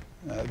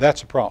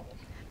 That's a problem.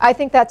 I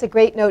think that's a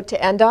great note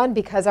to end on,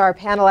 because our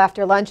panel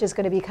after lunch is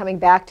going to be coming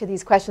back to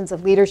these questions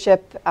of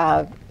leadership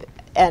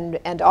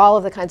and all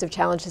of the kinds of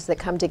challenges that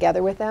come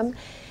together with them.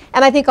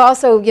 And I think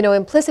also,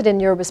 implicit in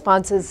your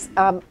responses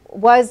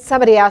was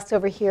somebody asked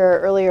over here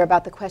earlier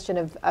about the question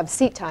of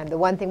seat time. The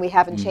one thing we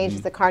haven't changed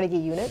is the Carnegie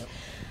unit.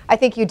 I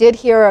think you did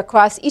hear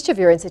across each of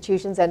your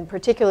institutions, and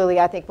particularly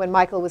I think when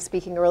Michael was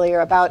speaking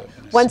earlier about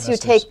once you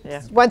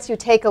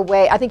take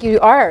away, I think you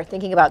are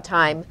thinking about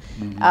time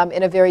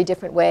in a very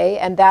different way,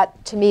 and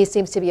that to me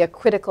seems to be a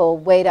critical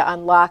way to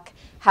unlock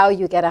how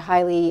you get a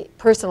highly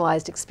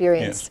personalized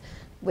experience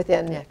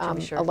within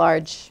a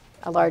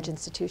large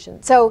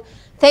institution. So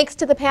thanks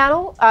to the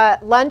panel.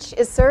 Lunch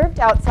is served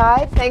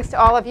outside. Thanks to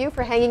all of you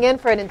for hanging in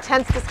for an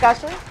intense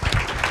discussion.